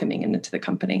welcoming into the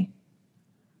company.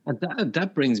 And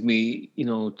that brings me, you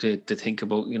know, to think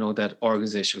about, you know, that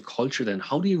organizational culture then.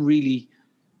 How do you really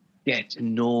get to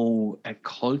know a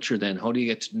culture then? How do you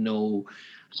get to know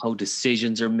how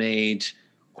decisions are made,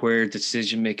 where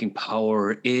decision-making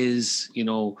power is, you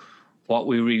know, what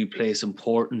we really place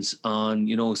importance on,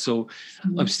 you know? So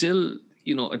I'm still,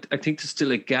 you know, I think there's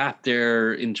still a gap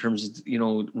there in terms of, you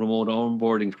know, remote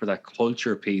onboarding for that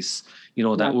culture piece, you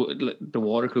know, that the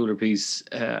water cooler piece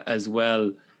as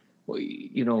well.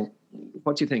 You know,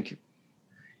 what do you think?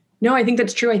 No, I think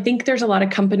that's true. I think there's a lot of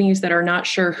companies that are not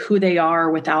sure who they are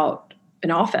without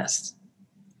an office.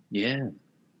 Yeah.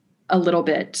 A little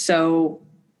bit. So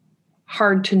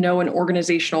hard to know an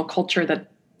organizational culture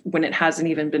that when it hasn't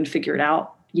even been figured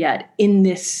out yet in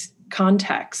this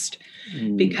context,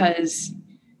 because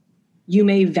you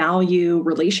may value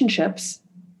relationships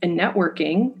and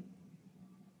networking.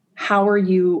 How are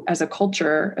you as a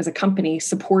culture, as a company,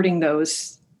 supporting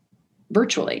those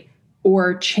virtually,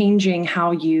 or changing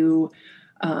how you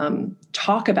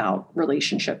talk about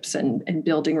relationships and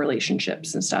building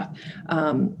relationships and stuff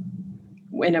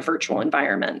in a virtual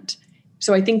environment?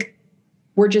 So I think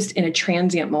we're just in a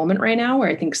transient moment right now where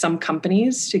I think some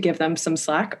companies, to give them some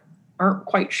slack, aren't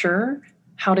quite sure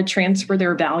how to transfer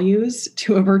their values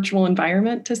to a virtual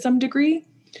environment to some degree.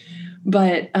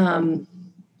 But on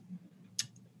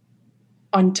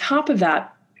top of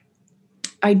that,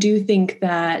 I do think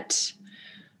that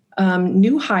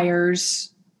new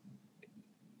hires,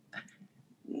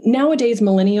 nowadays,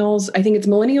 millennials, I think it's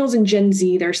millennials and Gen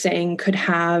Z, they're saying could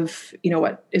have, you know,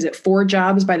 what is it, 4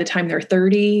 jobs by the time they're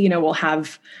 30, you know, will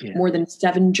have more than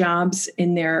 7 jobs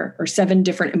in their, or 7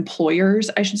 different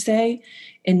employers, I should say,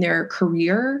 in their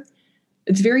career.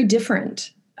 It's very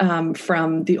different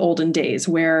from the olden days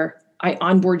where I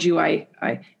onboard you, I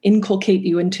inculcate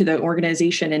you into the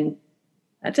organization, and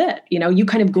that's it. You know, you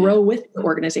kind of grow with the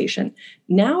organization.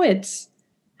 Now it's,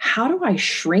 how do I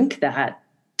shrink that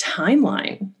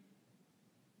timeline?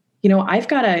 You know, I've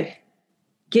got to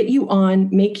get you on,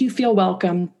 make you feel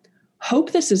welcome,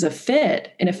 hope this is a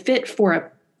fit, and a fit for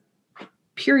a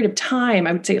period of time,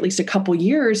 I would say at least a couple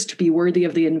years, to be worthy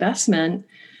of the investment,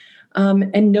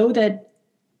 and know that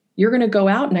you're going to go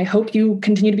out, and I hope you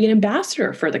continue to be an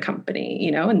ambassador for the company,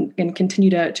 you know, and continue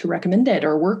to recommend it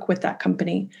or work with that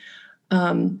company.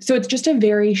 So it's just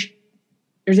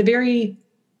there's a very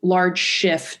large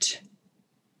shift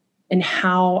in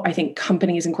how I think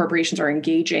companies and corporations are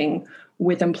engaging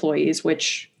with employees,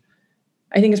 which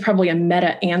I think is probably a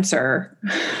meta answer.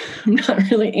 I'm not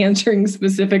really answering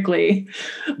specifically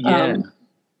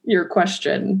your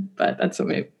question, but that's what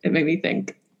it made me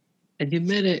think. And you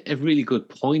made a really good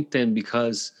point then,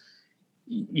 because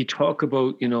you talk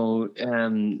about,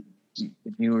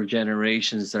 newer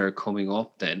generations that are coming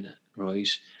up then, right?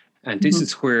 And this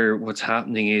is where what's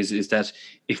happening is that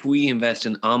if we invest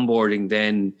in onboarding,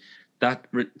 then that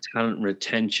talent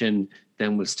retention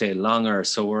then will stay longer.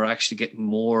 So we're actually getting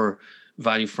more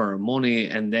value for our money,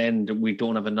 and then we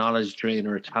don't have a knowledge drain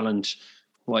or a talent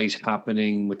fight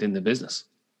happening within the business.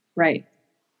 Right.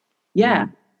 Yeah.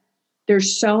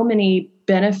 There's so many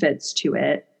benefits to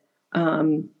it.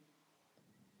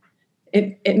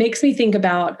 It makes me think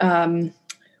about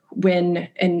when,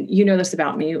 and you know this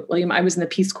about me, William, I was in the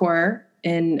Peace Corps,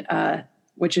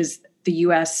 which is the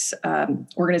U.S.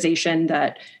 Organization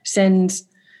that sends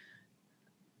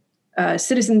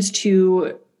citizens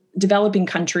to developing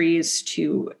countries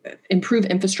to improve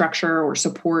infrastructure or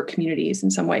support communities in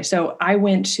some way. So I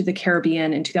went to the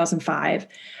Caribbean in 2005,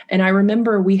 and I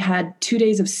remember we had 2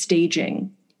 days of staging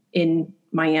in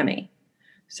Miami.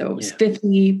 So it was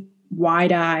 50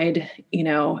 wide-eyed,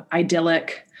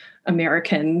 idyllic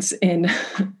Americans in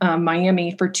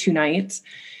Miami for 2 nights,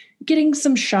 getting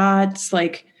some shots,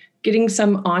 like getting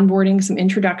some onboarding, some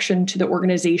introduction to the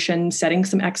organization, setting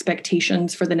some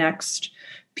expectations for the next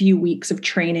few weeks of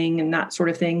training and that sort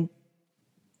of thing.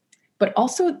 But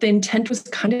also the intent was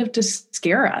kind of to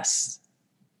scare us,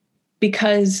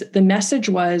 because the message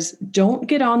was, don't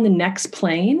get on the next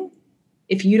plane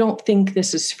if you don't think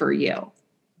this is for you.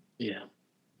 Yeah.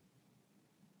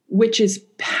 Which is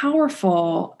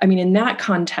powerful. I mean, in that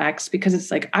context, because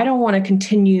it's like, I don't want to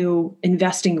continue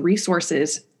investing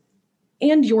resources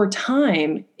and your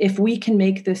time if we can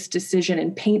make this decision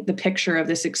and paint the picture of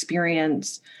this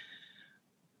experience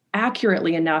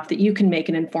accurately enough that you can make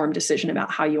an informed decision about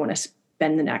how you want to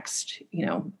spend the next,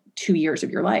 2 years of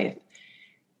your life.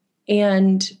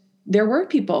 And there were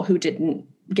people who didn't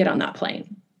get on that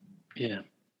plane. Yeah.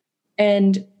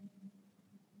 And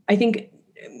I think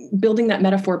building that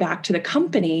metaphor back to the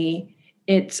company,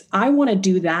 I want to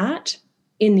do that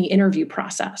in the interview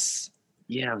process.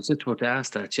 Yeah, I was just about to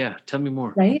ask that. Yeah, tell me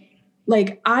more. Right?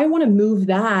 Like, I want to move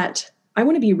that. I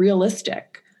want to be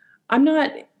realistic. I'm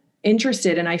not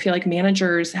interested, and I feel like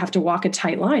managers have to walk a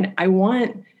tight line. I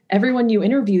want everyone you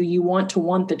interview, you want to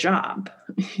want the job.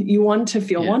 You want to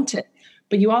feel wanted.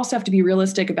 But you also have to be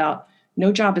realistic about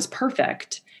no job is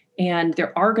perfect. And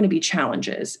there are going to be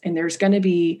challenges, and there's going to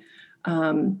be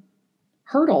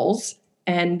hurdles,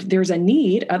 and there's a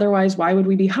need. Otherwise, why would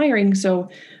we be hiring? So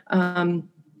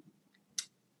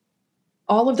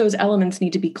all of those elements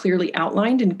need to be clearly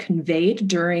outlined and conveyed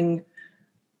during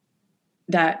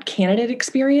that candidate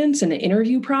experience and the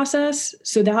interview process.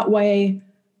 So that way,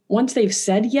 once they've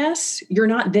said yes, you're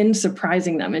not then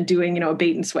surprising them and doing, a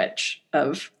bait and switch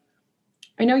of,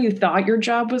 I know you thought your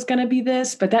job was going to be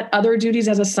this, but that other duties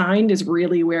as assigned is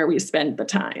really where we spend the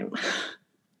time.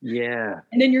 Yeah.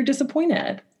 And then you're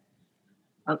disappointed.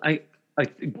 I'm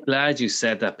glad you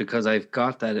said that, because I've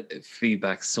got that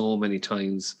feedback so many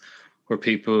times where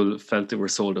people felt they were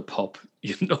sold a pup,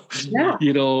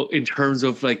 in terms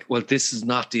of like, well, this is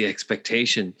not the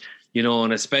expectation,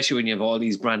 and especially when you have all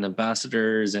these brand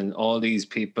ambassadors and all these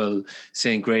people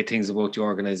saying great things about the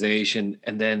organization,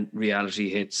 and then reality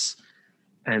hits.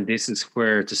 And this is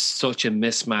where there's such a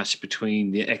mismatch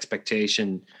between the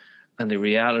expectation and the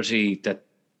reality that,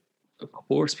 of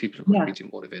course, people are really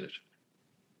motivated.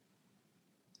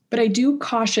 But I do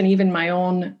caution even my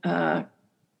own,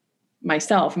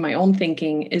 myself, my own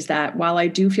thinking is that while I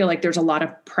do feel like there's a lot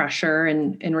of pressure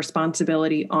and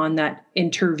responsibility on that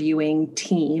interviewing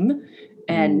team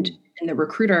and the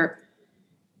recruiter,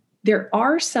 there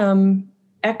are some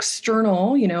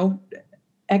external,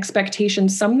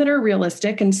 expectations, some that are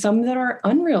realistic and some that are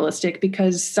unrealistic,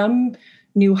 because some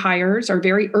new hires are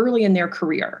very early in their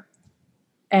career.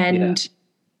 And,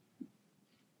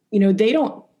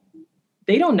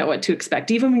 they don't know what to expect.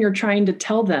 Even when you're trying to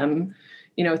tell them,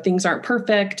 things aren't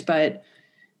perfect, but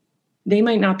they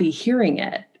might not be hearing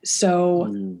it.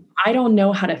 So I don't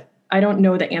know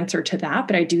the answer to that,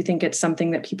 but I do think it's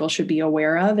something that people should be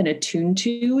aware of and attuned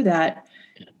to, that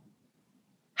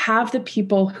have the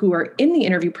people who are in the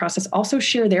interview process also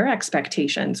share their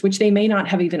expectations, which they may not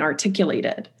have even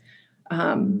articulated.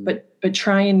 But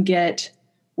try and get,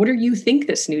 what do you think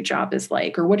this new job is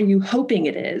like? Or what are you hoping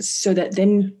it is? So that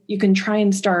then you can try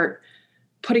and start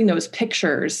putting those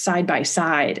pictures side by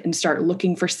side and start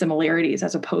looking for similarities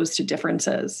as opposed to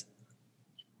differences.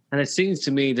 And it seems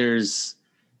to me there's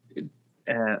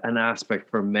an aspect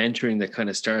for mentoring that kind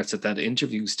of starts at that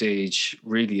interview stage,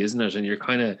 really, isn't it? And you're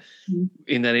kind of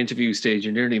in that interview stage,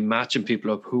 you're nearly matching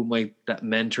people up. Who might that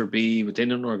mentor be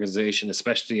within an organization,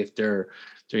 especially if they're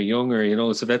younger, you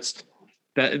know? So that.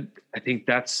 I think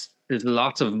there's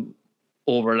lots of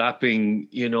overlapping,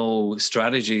 you know,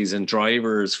 strategies and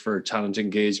drivers for talent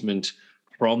engagement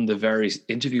from the very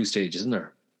interview stage, isn't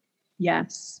there?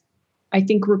 Yes. I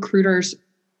think recruiters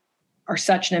are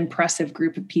such an impressive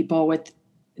group of people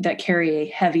that carry a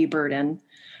heavy burden,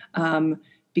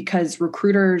 because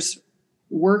recruiters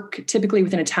work typically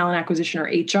within a talent acquisition or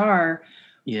HR,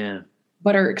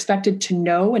 but are expected to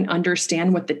know and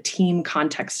understand what the team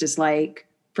context is like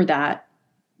for that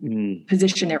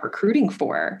position they're recruiting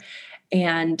for.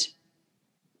 And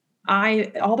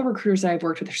all the recruiters that I've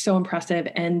worked with are so impressive,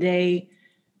 and they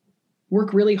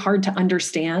work really hard to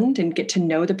understand and get to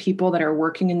know the people that are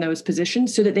working in those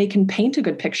positions so that they can paint a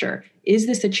good picture. Is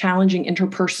this a challenging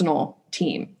interpersonal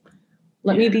team?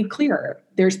 Let me be clear.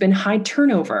 There's been high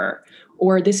turnover,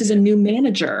 or this is a new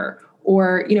manager,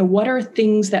 or, you know, what are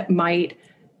things that might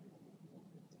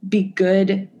be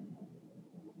good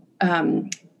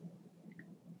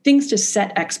things to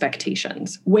set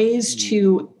expectations, ways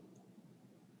to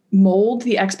mold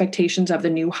the expectations of the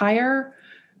new hire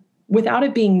without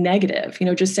it being negative, you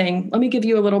know, just saying, let me give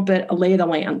you a little bit, a lay of the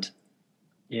land.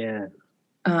 Yeah.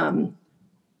 In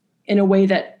a way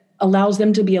that allows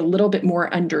them to be a little bit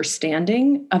more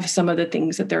understanding of some of the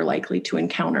things that they're likely to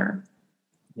encounter.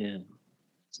 Yeah.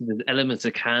 So there's elements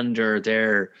of candor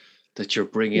there that you're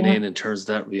bringing in terms of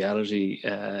that reality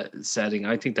setting.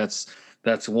 I think that's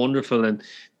wonderful. And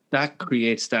that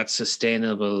creates that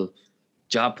sustainable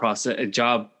job process,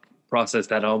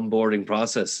 that onboarding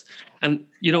process. And,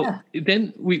 you know,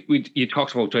 then you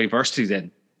talked about diversity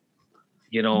then,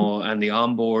 you know, and the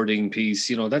onboarding piece,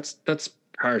 you know, that's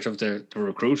part of the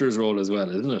recruiter's role as well,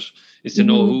 isn't it? Is to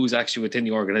know who's actually within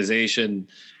the organization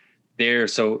there.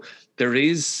 So there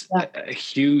is a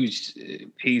huge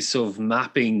piece of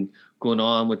mapping going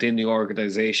on within the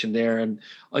organization there. And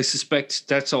I suspect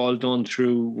that's all done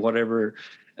through whatever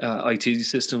IT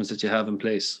systems that you have in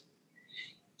place.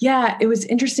 Yeah, it was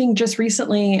interesting. Just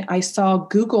recently, I saw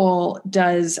Google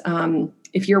does,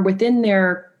 if you're within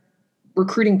their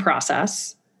recruiting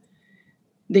process,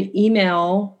 the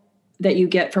email that you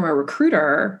get from a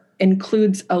recruiter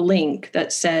includes a link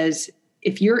that says,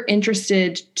 if you're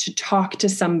interested to talk to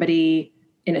somebody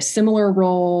in a similar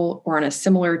role or on a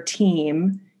similar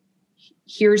team,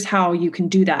 here's how you can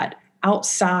do that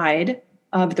outside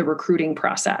of the recruiting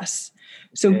process.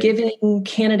 So giving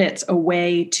candidates a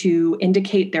way to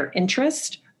indicate their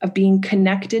interest of being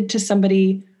connected to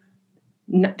somebody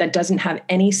that doesn't have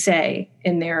any say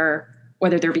in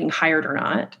whether they're being hired or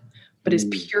not, but is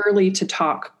purely to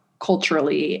talk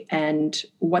culturally and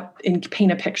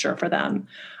paint a picture for them.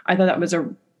 I thought that was a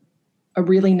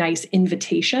really nice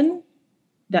invitation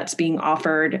that's being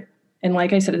offered. And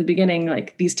like I said at the beginning,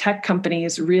 like these tech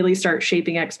companies really start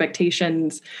shaping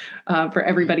expectations for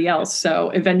everybody else.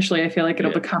 So eventually I feel like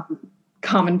it'll become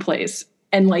commonplace.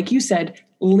 And like you said,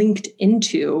 linked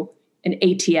into an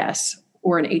ATS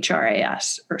or an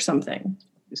HRAS or something.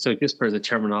 So just for the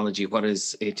terminology, what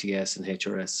is ATS and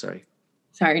HRS?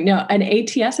 No, an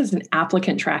ATS is an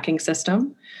applicant tracking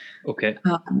system. Okay.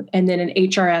 And then an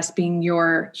HRS being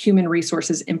your human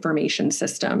resources information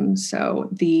system. So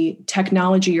the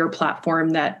technology or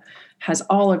platform that has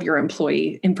all of your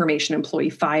employee information, employee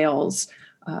files,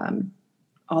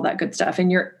 all that good stuff.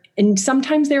 And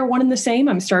sometimes they're one and the same.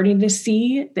 I'm starting to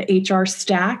see the HR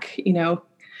stack, you know,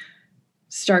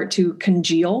 start to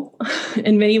congeal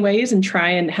in many ways and try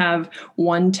and have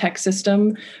one tech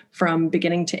system from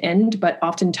beginning to end. But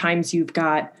oftentimes you've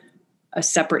got a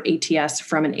separate ATS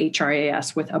from an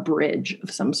HRAS with a bridge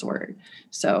of some sort.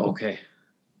 So, okay.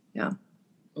 Yeah.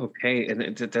 Okay. And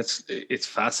it's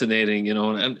fascinating, you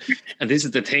know, and this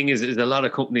is the thing is a lot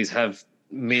of companies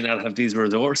may not have these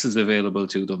resources available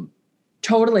to them.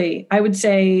 Totally. I would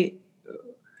say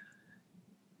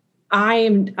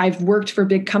I've worked for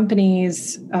big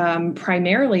companies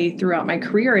primarily throughout my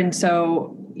career. And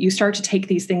so you start to take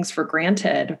these things for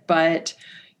granted, but,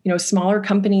 you know, smaller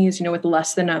companies, you know, with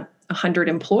less than 100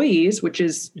 employees, which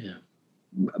is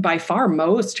by far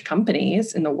most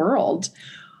companies in the world,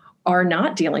 are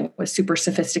not dealing with super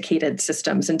sophisticated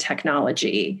systems and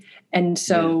technology. And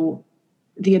so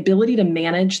the ability to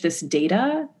manage this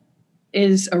data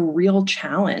is a real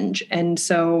challenge. And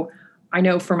so I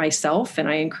know for myself, and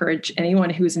I encourage anyone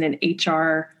who's in an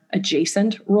HR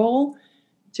adjacent role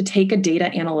to take a data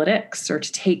analytics or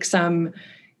to take some,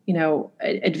 you know,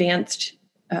 advanced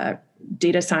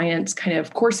data science kind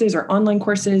of courses or online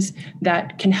courses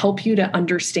that can help you to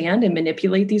understand and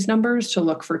manipulate these numbers to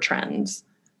look for trends.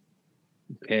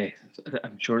 Okay,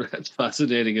 I'm sure that's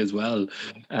fascinating as well.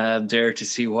 There to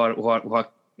see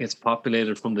what gets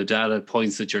populated from the data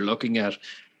points that you're looking at.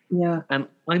 Yeah. And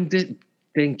I'm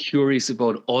then curious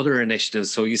about other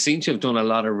initiatives. So you seem to have done a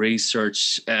lot of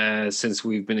research since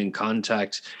we've been in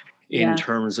contact in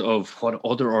terms of what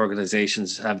other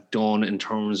organizations have done in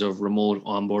terms of remote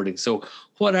onboarding. So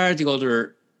what are the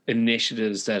other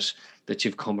initiatives that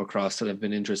you've come across that have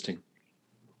been interesting?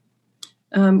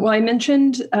 Well, I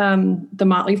mentioned the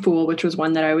Motley Fool, which was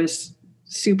one that I was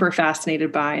super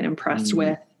fascinated by and impressed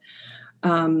with.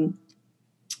 Think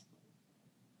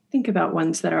about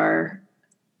ones that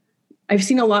I've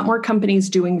seen a lot more companies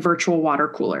doing virtual water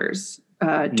coolers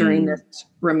during this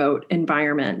remote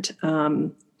environment.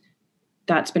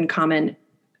 That's been common.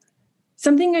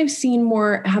 Something I've seen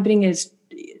more happening is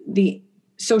the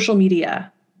social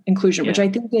media inclusion, which I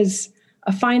think is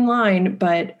a fine line,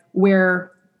 but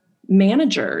where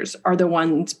managers are the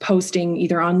ones posting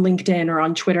either on LinkedIn or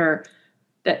on Twitter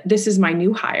that this is my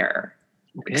new hire.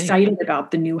 Excited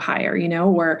about the new hire,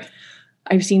 where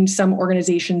I've seen some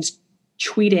organizations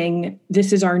tweeting,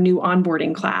 this is our new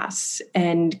onboarding class,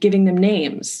 and giving them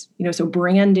names, so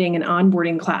branding an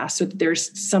onboarding class so that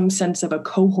there's some sense of a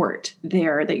cohort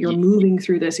there that you're moving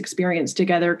through this experience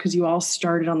together because you all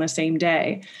started on the same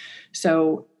day.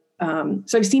 So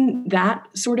I've seen that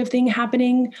sort of thing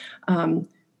happening.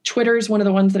 Twitter is one of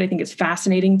the ones that I think is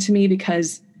fascinating to me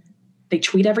because they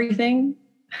tweet everything.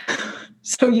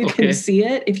 So you can see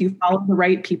it if you follow the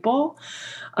right people.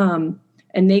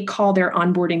 And they call their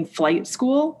onboarding flight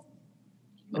school.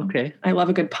 Okay. I love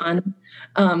a good pun.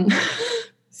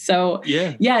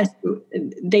 Yes,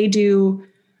 they do.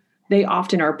 They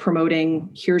often are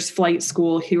promoting, here's flight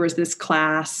school, here is this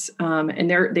class.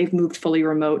 And they've moved fully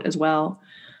remote as well.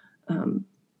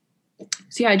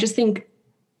 I just think,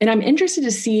 and I'm interested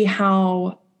to see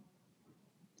how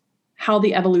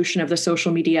the evolution of the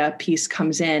social media piece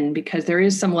comes in, because there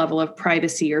is some level of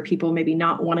privacy or people maybe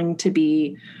not wanting to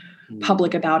be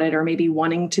public about it, or maybe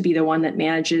wanting to be the one that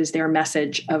manages their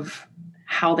message of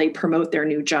how they promote their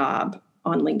new job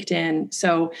on LinkedIn.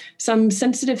 So some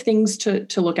sensitive things to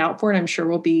look out for, and I'm sure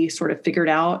will be sort of figured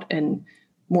out and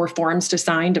more forms to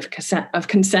sign of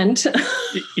consent.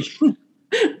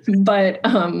 But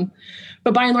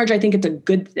by and large, I think it's a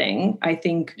good thing. I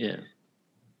think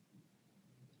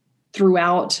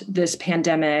throughout this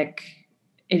pandemic,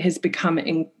 it has become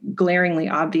glaringly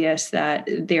obvious that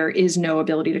there is no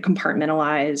ability to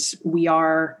compartmentalize. We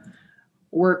are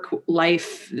work,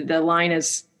 life, the line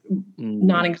is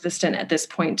non-existent at this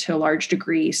point to a large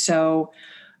degree. So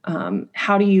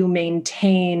how do you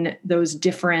maintain those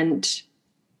different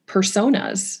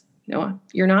personas?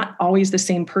 You're not always the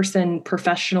same person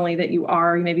professionally that you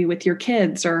are maybe with your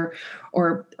kids or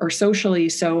socially.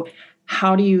 So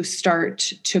how do you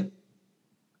start to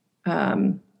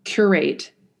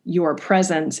curate your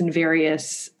presence in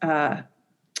various on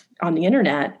the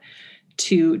internet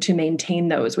to maintain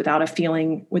those without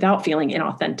feeling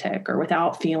inauthentic or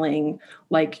without feeling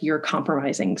like you're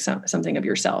compromising something of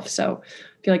yourself? So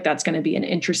I feel like that's going to be an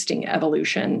interesting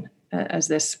evolution as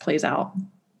this plays out.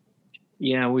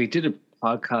 Yeah, we did a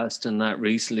podcast on that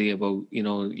recently about,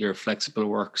 your flexible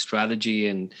work strategy,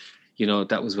 and,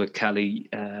 that was with Kelly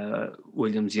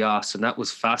Williams-Yost, and that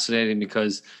was fascinating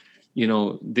because,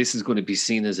 this is going to be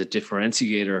seen as a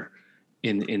differentiator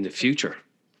in the future,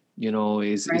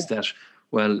 is that,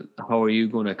 well, how are you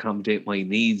going to accommodate my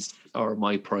needs or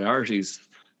my priorities,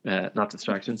 not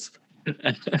distractions?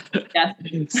 Yeah.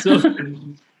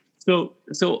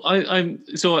 So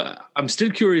I'm still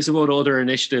curious about other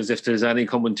initiatives, if there's any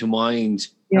coming to mind.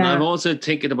 Yeah. And I'm also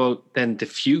thinking about then the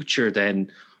future. Then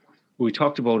we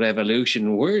talked about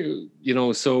evolution. Where,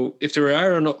 so if there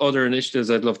are other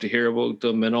initiatives, I'd love to hear about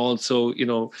them. And also,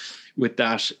 with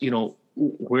that,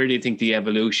 where do you think the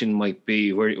evolution might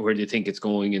be? Where do you think it's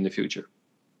going in the future?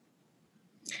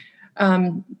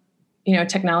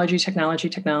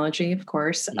 Technology, of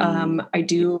course.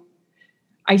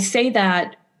 I say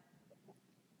that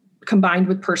combined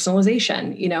with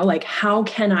personalization, like how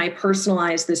can I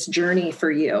personalize this journey for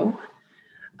you?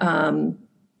 And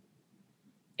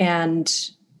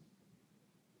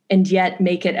yet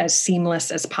make it as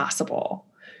seamless as possible.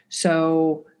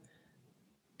 So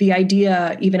the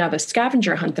idea even of a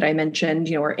scavenger hunt that I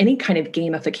mentioned, or any kind of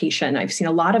gamification, I've seen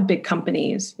a lot of big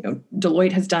companies,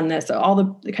 Deloitte has done this, all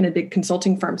the kind of big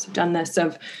consulting firms have done this,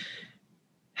 of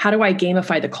how do I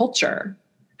gamify the culture?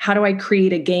 how do I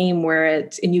create a game where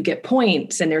and you get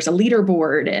points and there's a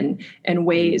leaderboard and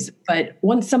ways. But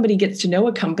once somebody gets to know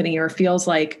a company or feels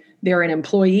like they're an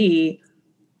employee,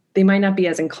 they might not be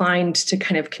as inclined to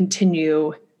kind of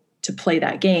continue to play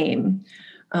that game.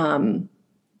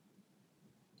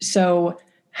 So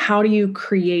how do you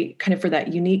create kind of for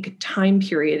that unique time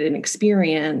period and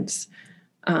experience,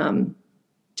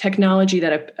 technology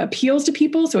that appeals to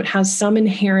people, so it has some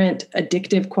inherent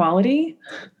addictive quality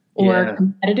or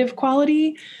competitive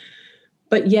quality,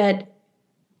 but yet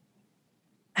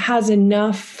has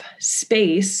enough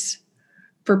space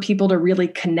for people to really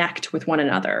connect with one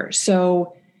another.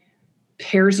 So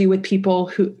pairs you with people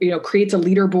who, creates a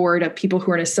leaderboard of people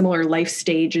who are in a similar life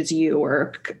stage as you,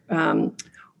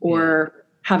 or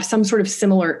have some sort of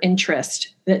similar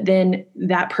interest,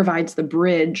 that provides the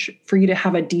bridge for you to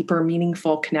have a deeper,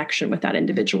 meaningful connection with that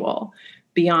individual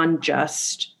beyond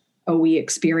just, we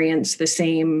experience the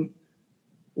same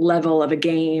level of a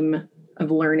game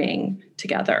of learning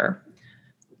together.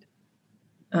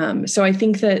 So I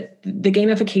think that the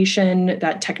gamification,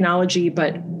 that technology,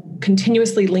 but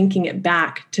continuously linking it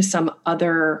back to some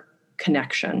other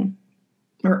connection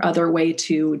or other way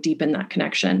to deepen that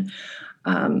connection.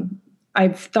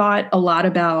 I've thought a lot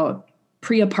about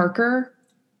Priya Parker,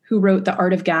 who wrote The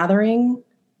Art of Gathering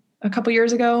a couple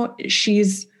years ago.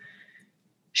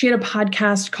 She had a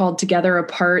podcast called Together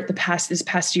Apart this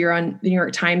past year on the New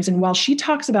York Times. And while she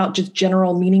talks about just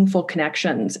general meaningful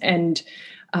connections and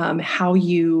how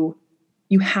you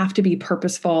have to be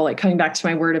purposeful, like coming back to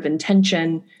my word of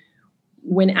intention,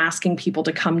 when asking people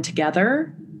to come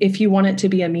together, if you want it to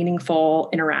be a meaningful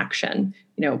interaction.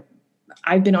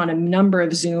 I've been on a number of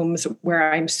Zooms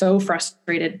where I'm so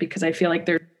frustrated because I feel like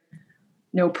there's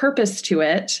no purpose to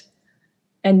it.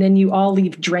 And then you all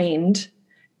leave drained.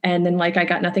 And then I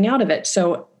got nothing out of it.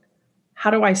 So how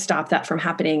do I stop that from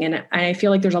happening? And I feel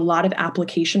like there's a lot of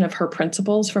application of her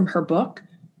principles from her book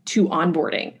to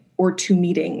onboarding or to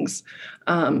meetings,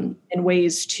 and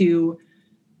ways to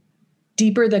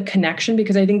deeper the connection.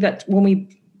 Because I think that when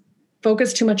we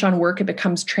focus too much on work, it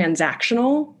becomes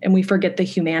transactional and we forget the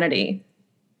humanity.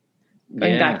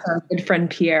 Going back to our good friend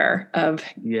Pierre of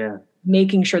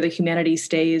making sure the humanity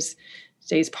stays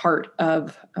part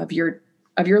of your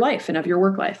life and of your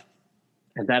work life.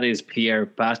 And that is Pierre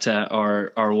Bata,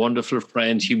 our wonderful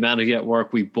friend, Humanity at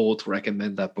Work. We both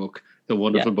recommend that book, the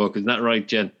wonderful book. Isn't that right,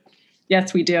 Jen?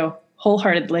 Yes, we do.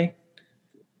 Wholeheartedly.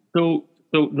 So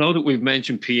now that we've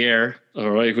mentioned Pierre,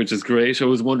 all right, which is great, I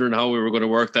was wondering how we were going to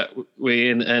work that way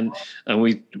in, and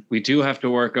we do have to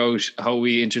work out how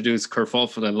we introduce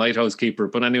Kerfuffle and Lighthouse Keeper.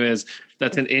 But anyways,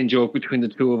 that's an in-joke between the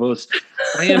two of us.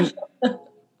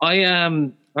 I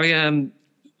am. I'm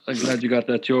glad you got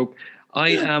that joke. I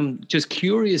am just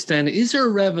curious then, is there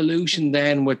a revolution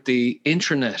then with the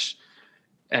intranet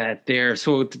there?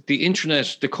 So the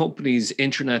internet, the company's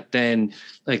intranet then,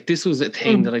 this was a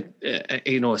thing that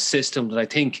a system that I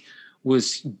think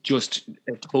was just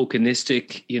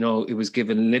tokenistic, it was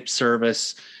given lip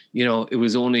service, it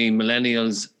was only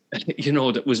millennials,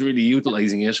 that was really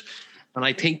utilizing it. And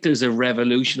I think there's a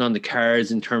revolution on the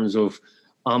cards in terms of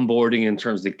onboarding, in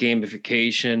terms of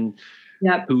gamification,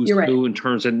 who's who in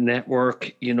terms of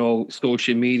network,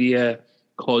 social media,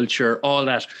 culture, all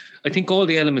that. I think all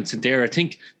the elements are there. I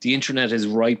think the internet is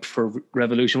ripe for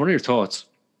revolution. What are your thoughts?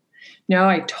 No,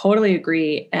 I totally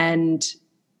agree. And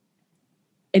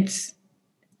it's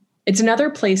another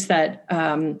place that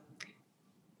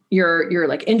your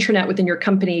intranet within your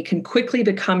company can quickly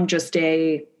become just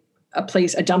a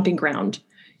place, a dumping ground,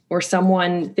 or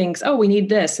someone thinks, we need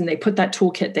this, and they put that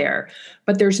toolkit there.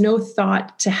 But there's no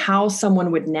thought to how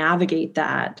someone would navigate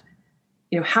that.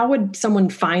 How would someone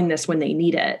find this when they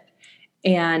need it?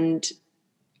 And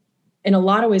in a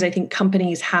lot of ways, I think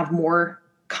companies have more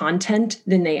content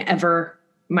than they ever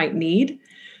might need,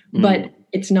 but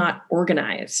it's not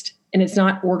organized. And it's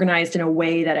not organized in a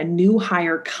way that a new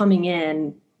hire coming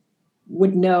in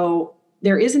would know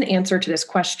there is an answer to this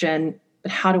question,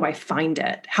 but how do I find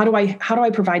it? How do I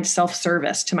provide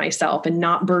self-service to myself and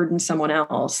not burden someone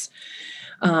else?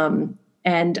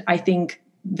 And I think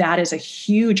that is a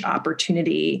huge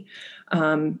opportunity.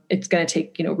 It's going to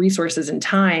take, resources and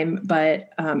time, but,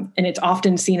 and it's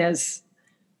often seen as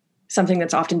something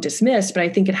that's often dismissed, but I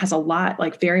think it has a lot,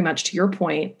 very much to your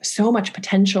point, so much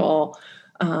potential,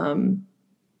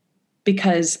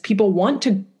 because people want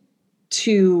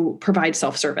to provide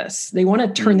self-service. They want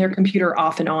to turn their computer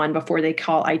off and on before they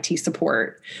call IT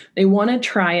support. They want to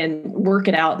try and work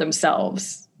it out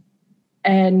themselves.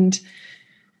 And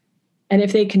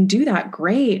if they can do that,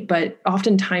 great. But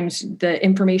oftentimes the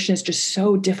information is just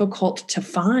so difficult to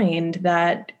find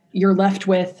that you're left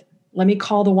with let me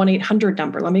call the 1-800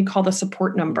 number. Let me call the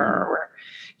support number, or,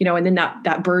 and then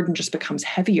that burden just becomes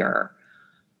heavier.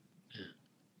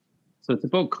 So it's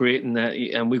about creating that,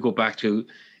 and we go back to,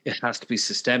 it has to be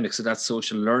systemic. So that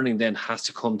social learning then has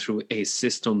to come through a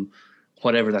system,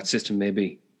 whatever that system may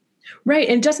be. Right.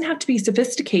 And it doesn't have to be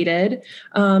sophisticated.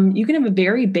 You can have a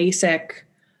very basic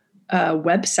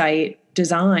website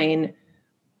design,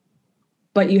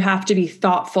 but you have to be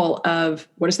thoughtful of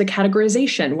what is the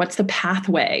categorization? What's the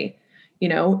pathway?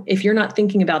 If you're not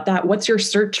thinking about that, what's your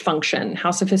search function?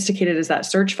 How sophisticated is that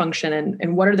search function?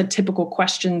 And what are the typical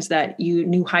questions that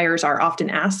new hires are often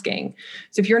asking?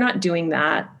 So if you're not doing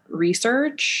that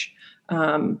research,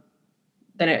 then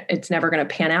it's never going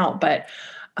to pan out. But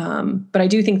I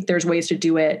do think there's ways to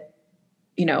do it,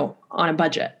 on a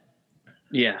budget.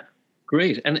 Yeah,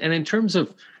 great. And in terms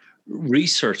of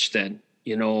research then,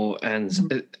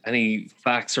 and any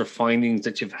facts or findings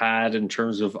that you've had in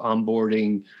terms of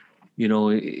onboarding,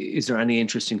 is there any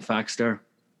interesting facts there?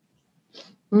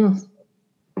 I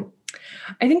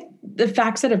think the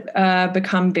facts that have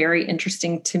become very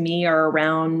interesting to me are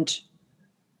around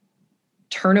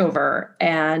turnover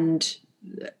and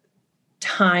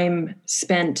time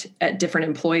spent at different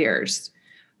employers.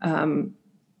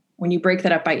 When you break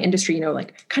that up by industry,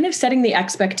 like kind of setting the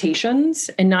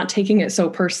expectations and not taking it so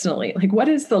personally. Like what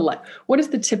is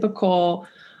the typical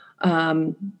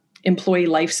employee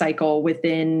life cycle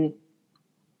within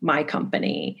my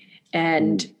company?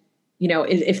 And,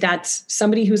 if that's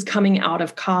somebody who's coming out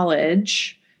of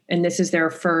college and this is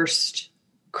their first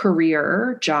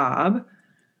career job.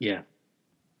 Yeah.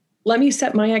 Let me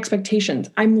set my expectations.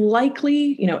 I'm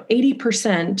likely,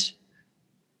 80%,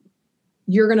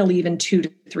 you're going to leave in 2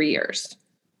 to 3 years.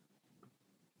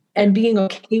 And being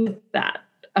okay with that.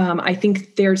 I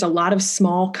think there's a lot of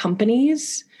small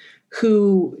companies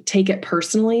who take it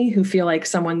personally, who feel like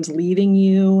someone's leaving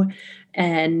you.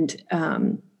 And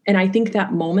I think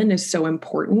that moment is so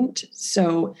important.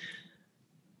 So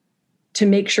to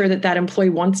make sure that employee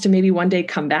wants to maybe one day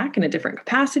come back in a different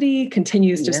capacity,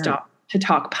 continues to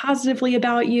talk positively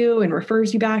about you and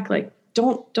refers you back, like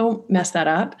don't mess that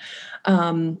up.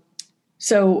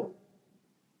 So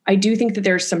I do think that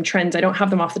there's some trends. I don't have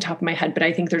them off the top of my head, but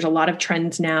I think there's a lot of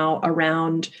trends now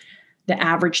around the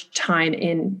average time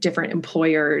in different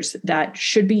employers that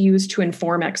should be used to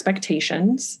inform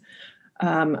expectations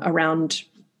around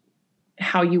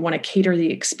how you want to cater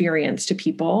the experience to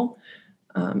people,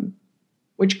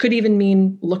 which could even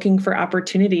mean looking for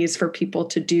opportunities for people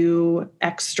to do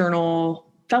external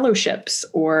fellowships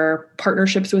or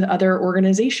partnerships with other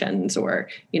organizations, or,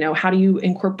 how do you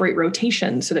incorporate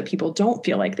rotation so that people don't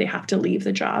feel like they have to leave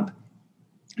the job?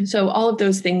 And so all of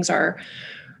those things are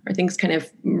things kind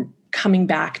of coming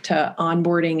back to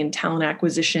onboarding and talent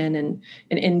acquisition and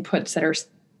inputs that are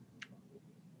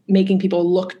making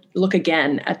people look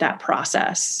again at that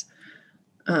process.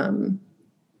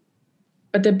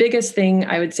 But the biggest thing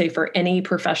I would say for any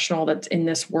professional that's in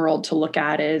this world to look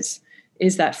at is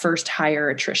that first hire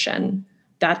attrition.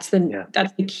 That's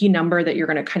the key number that you're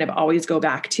going to kind of always go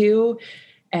back to.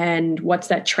 And what's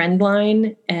that trend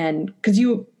line? And because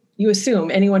you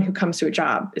assume anyone who comes to a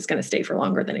job is going to stay for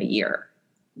longer than a year.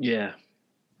 Yeah.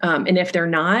 And if they're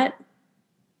not,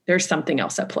 there's something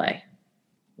else at play.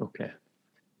 Okay.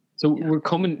 So we're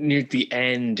coming near the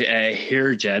end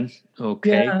here, Jen.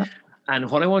 Okay. Yeah. And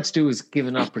what I want to do is give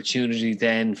an opportunity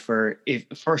then for,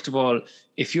 first of all,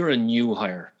 if you're a new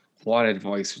hire, what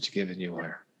advice would you give a new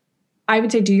hire? I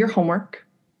would say do your homework.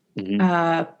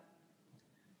 Mm-hmm.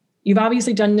 You've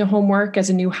obviously done the homework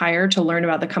as a new hire to learn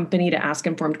about the company, to ask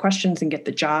informed questions and get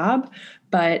the job.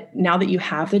 But now that you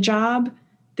have the job,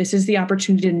 this is the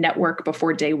opportunity to network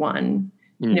before day one.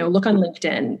 Look on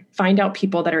LinkedIn, find out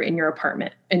people that are in your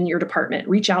department,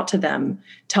 reach out to them,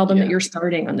 tell them that you're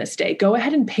starting on this day. Go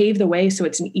ahead and pave the way so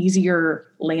it's an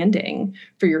easier landing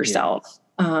for yourself.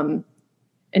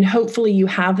 And hopefully you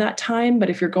have that time,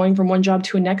 but if you're going from one job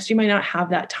to the next, you might not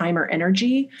have that time or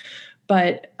energy,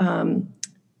 but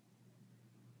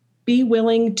be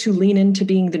willing to lean into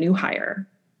being the new hire.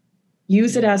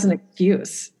 Use it as an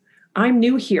excuse. I'm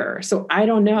new here, so I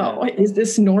don't know. Yeah. Is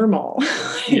this normal?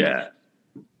 Yeah.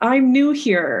 I'm new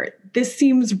here. This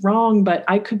seems wrong, but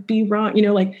I could be wrong.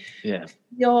 I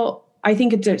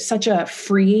think it's such a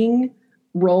freeing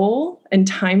role and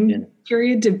time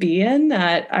period to be in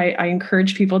that I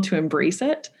encourage people to embrace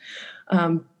it.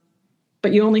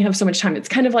 But you only have so much time. It's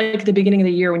kind of like the beginning of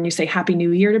the year when you say Happy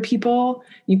New Year to people,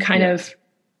 you kind of,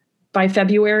 by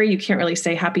February, you can't really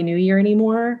say Happy New Year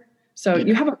anymore. So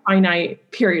you have a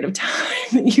finite period of time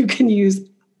that you can use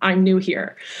I'm new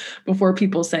here before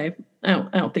people say, I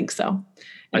don't think so.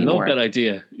 anymore. I love that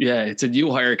idea. Yeah, it's a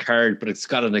new hire card, but it's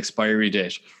got an expiry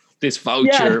date. This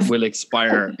voucher Yes. will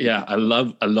expire. Yeah, I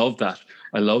love that.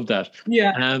 I love that.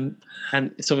 Yeah.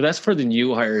 And so that's for the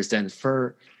new hires. Then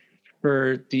for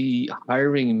the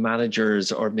hiring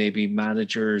managers, or maybe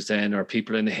managers then, or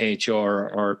people in HR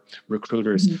or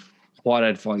recruiters, what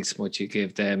advice would you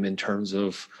give them in terms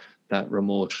of that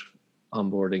remote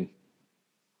onboarding?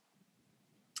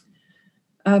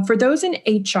 For those in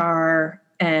HR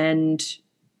and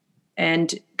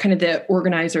kind of the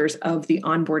organizers of the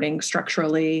onboarding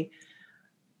structurally,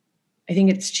 I think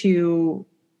it's to,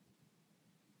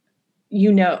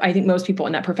 I think most people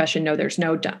in that profession know there's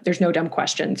no dumb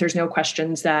questions. There's no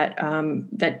questions that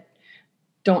that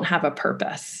don't have a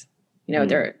purpose.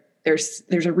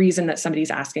 There's a reason that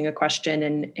somebody's asking a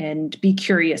question, and be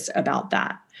curious about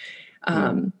that.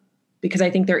 Because I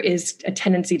think there is a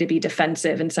tendency to be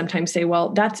defensive and sometimes say, well,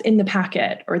 that's in the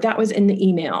packet, or that was in the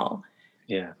email.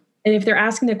 Yeah. And if they're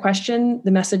asking the question,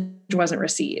 the message wasn't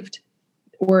received,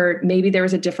 or maybe there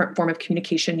was a different form of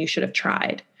communication you should have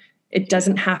tried. It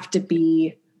doesn't have to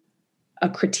be a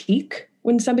critique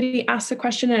when somebody asks a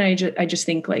question. And I just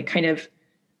think, like, kind of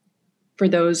for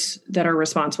those that are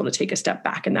responsible to take a step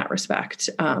back in that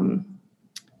respect,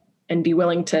 and be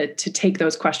willing to take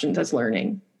those questions as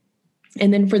learning.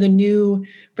 And then for the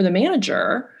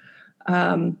manager,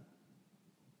 I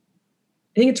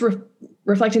think it's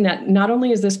reflecting that not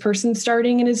only is this person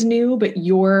starting and is new, but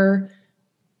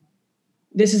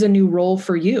this is a new role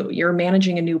for you. You're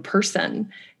managing a new person,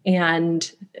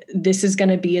 and this is going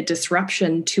to be a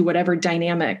disruption to whatever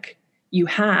dynamic you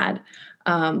had.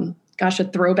 A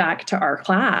throwback to our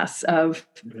class of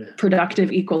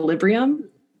productive equilibrium.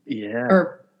 Yeah.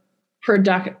 Or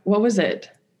what was it?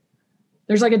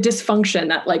 There's like a dysfunction,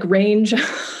 that like range of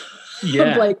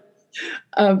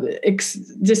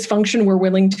dysfunction we're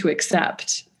willing to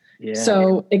accept. Yeah.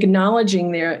 So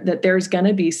acknowledging that there's going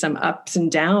to be some ups and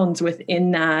downs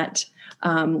within that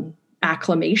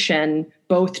acclimation,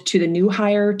 both to the new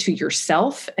hire, to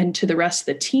yourself, and to the rest of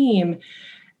the team.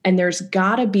 And there's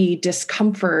got to be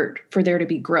discomfort for there to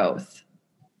be growth.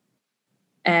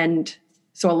 And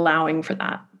so allowing for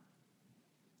that.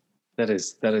 That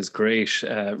is great.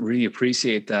 Really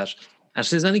appreciate that. And if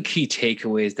there's any key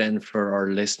takeaways then for our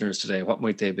listeners today, what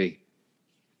might they be?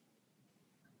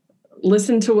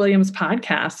 Listen to William's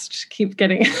podcast. Keep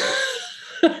getting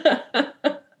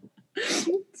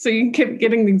so you can keep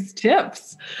getting these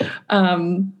tips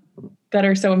that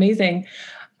are so amazing.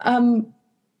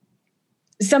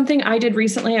 Something I did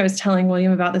recently, I was telling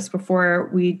William about this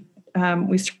before we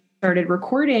started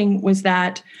recording, was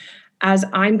that as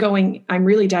I'm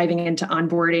really diving into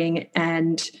onboarding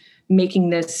and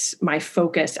making this my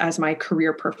focus as my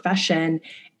career profession,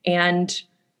 and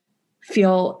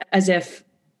feel as if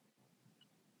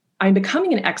I'm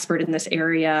becoming an expert in this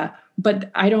area,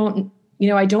 but I don't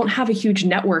have a huge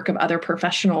network of other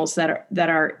professionals that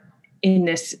are in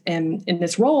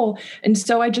this role. And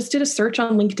so I just did a search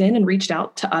on LinkedIn and reached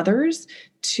out to others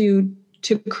to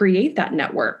create that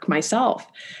network myself.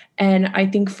 And I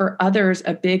think for others,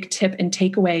 a big tip and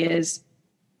takeaway is,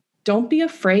 don't be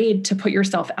afraid to put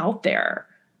yourself out there.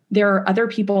 There are other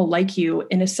people like you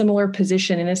in a similar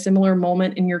position, in a similar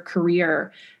moment in your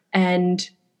career, and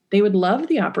they would love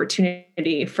the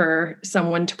opportunity for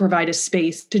someone to provide a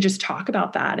space to just talk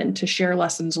about that and to share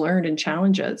lessons learned and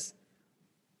challenges.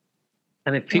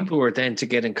 And if people were then to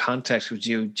get in contact with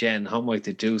you, Jen, how might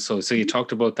they do so? So you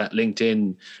talked about that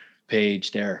LinkedIn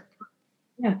page there.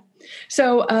 Yeah.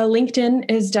 So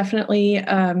LinkedIn is definitely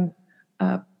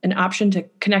an option to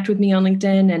connect with me on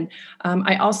LinkedIn. And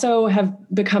I also have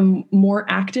become more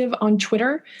active on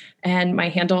Twitter, and my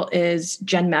handle is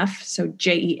Jen Meff, so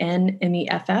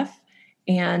JenMeff.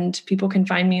 And people can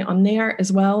find me on there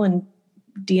as well, and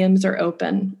DMs are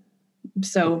open.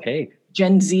 So okay.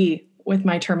 Gen Z with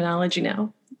my terminology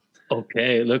now.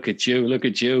 Okay, look at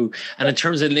you. And in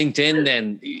terms of LinkedIn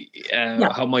then,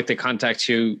 how might they contact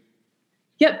you?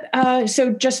 Yep.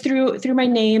 So just through my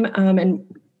name, and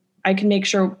I can make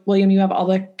sure, William, you have all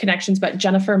the connections, but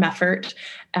Jennifer Meffert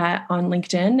on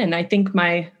LinkedIn. And I think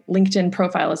my LinkedIn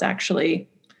profile is actually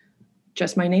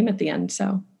just my name at the end.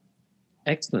 So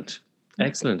Excellent.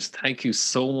 Thank you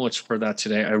so much for that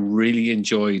today. I really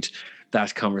enjoyed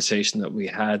that conversation that we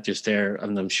had just there,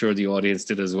 and I'm sure the audience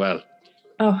did as well.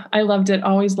 Oh, I loved it.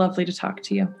 Always lovely to talk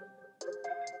to you.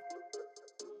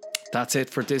 That's it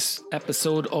for this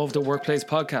episode of the Workplace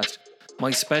Podcast.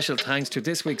 My special thanks to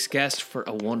this week's guest for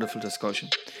a wonderful discussion.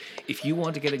 If you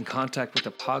want to get in contact with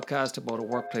the podcast about a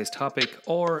workplace topic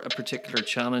or a particular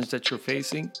challenge that you're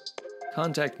facing,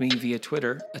 contact me via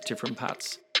Twitter at Different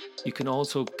Paths. You can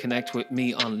also connect with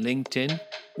me on LinkedIn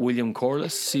William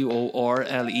Corliss,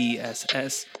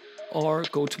 Corless, or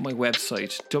go to my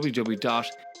website,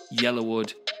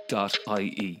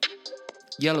 www.yellowwood.ie.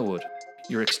 Yellowwood,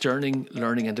 your external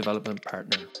learning and development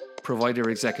partner. Provider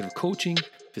executive coaching,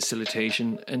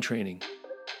 facilitation and training.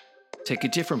 Take a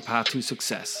different path to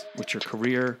success with your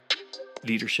career,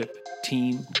 leadership,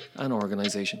 team and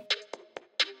organisation.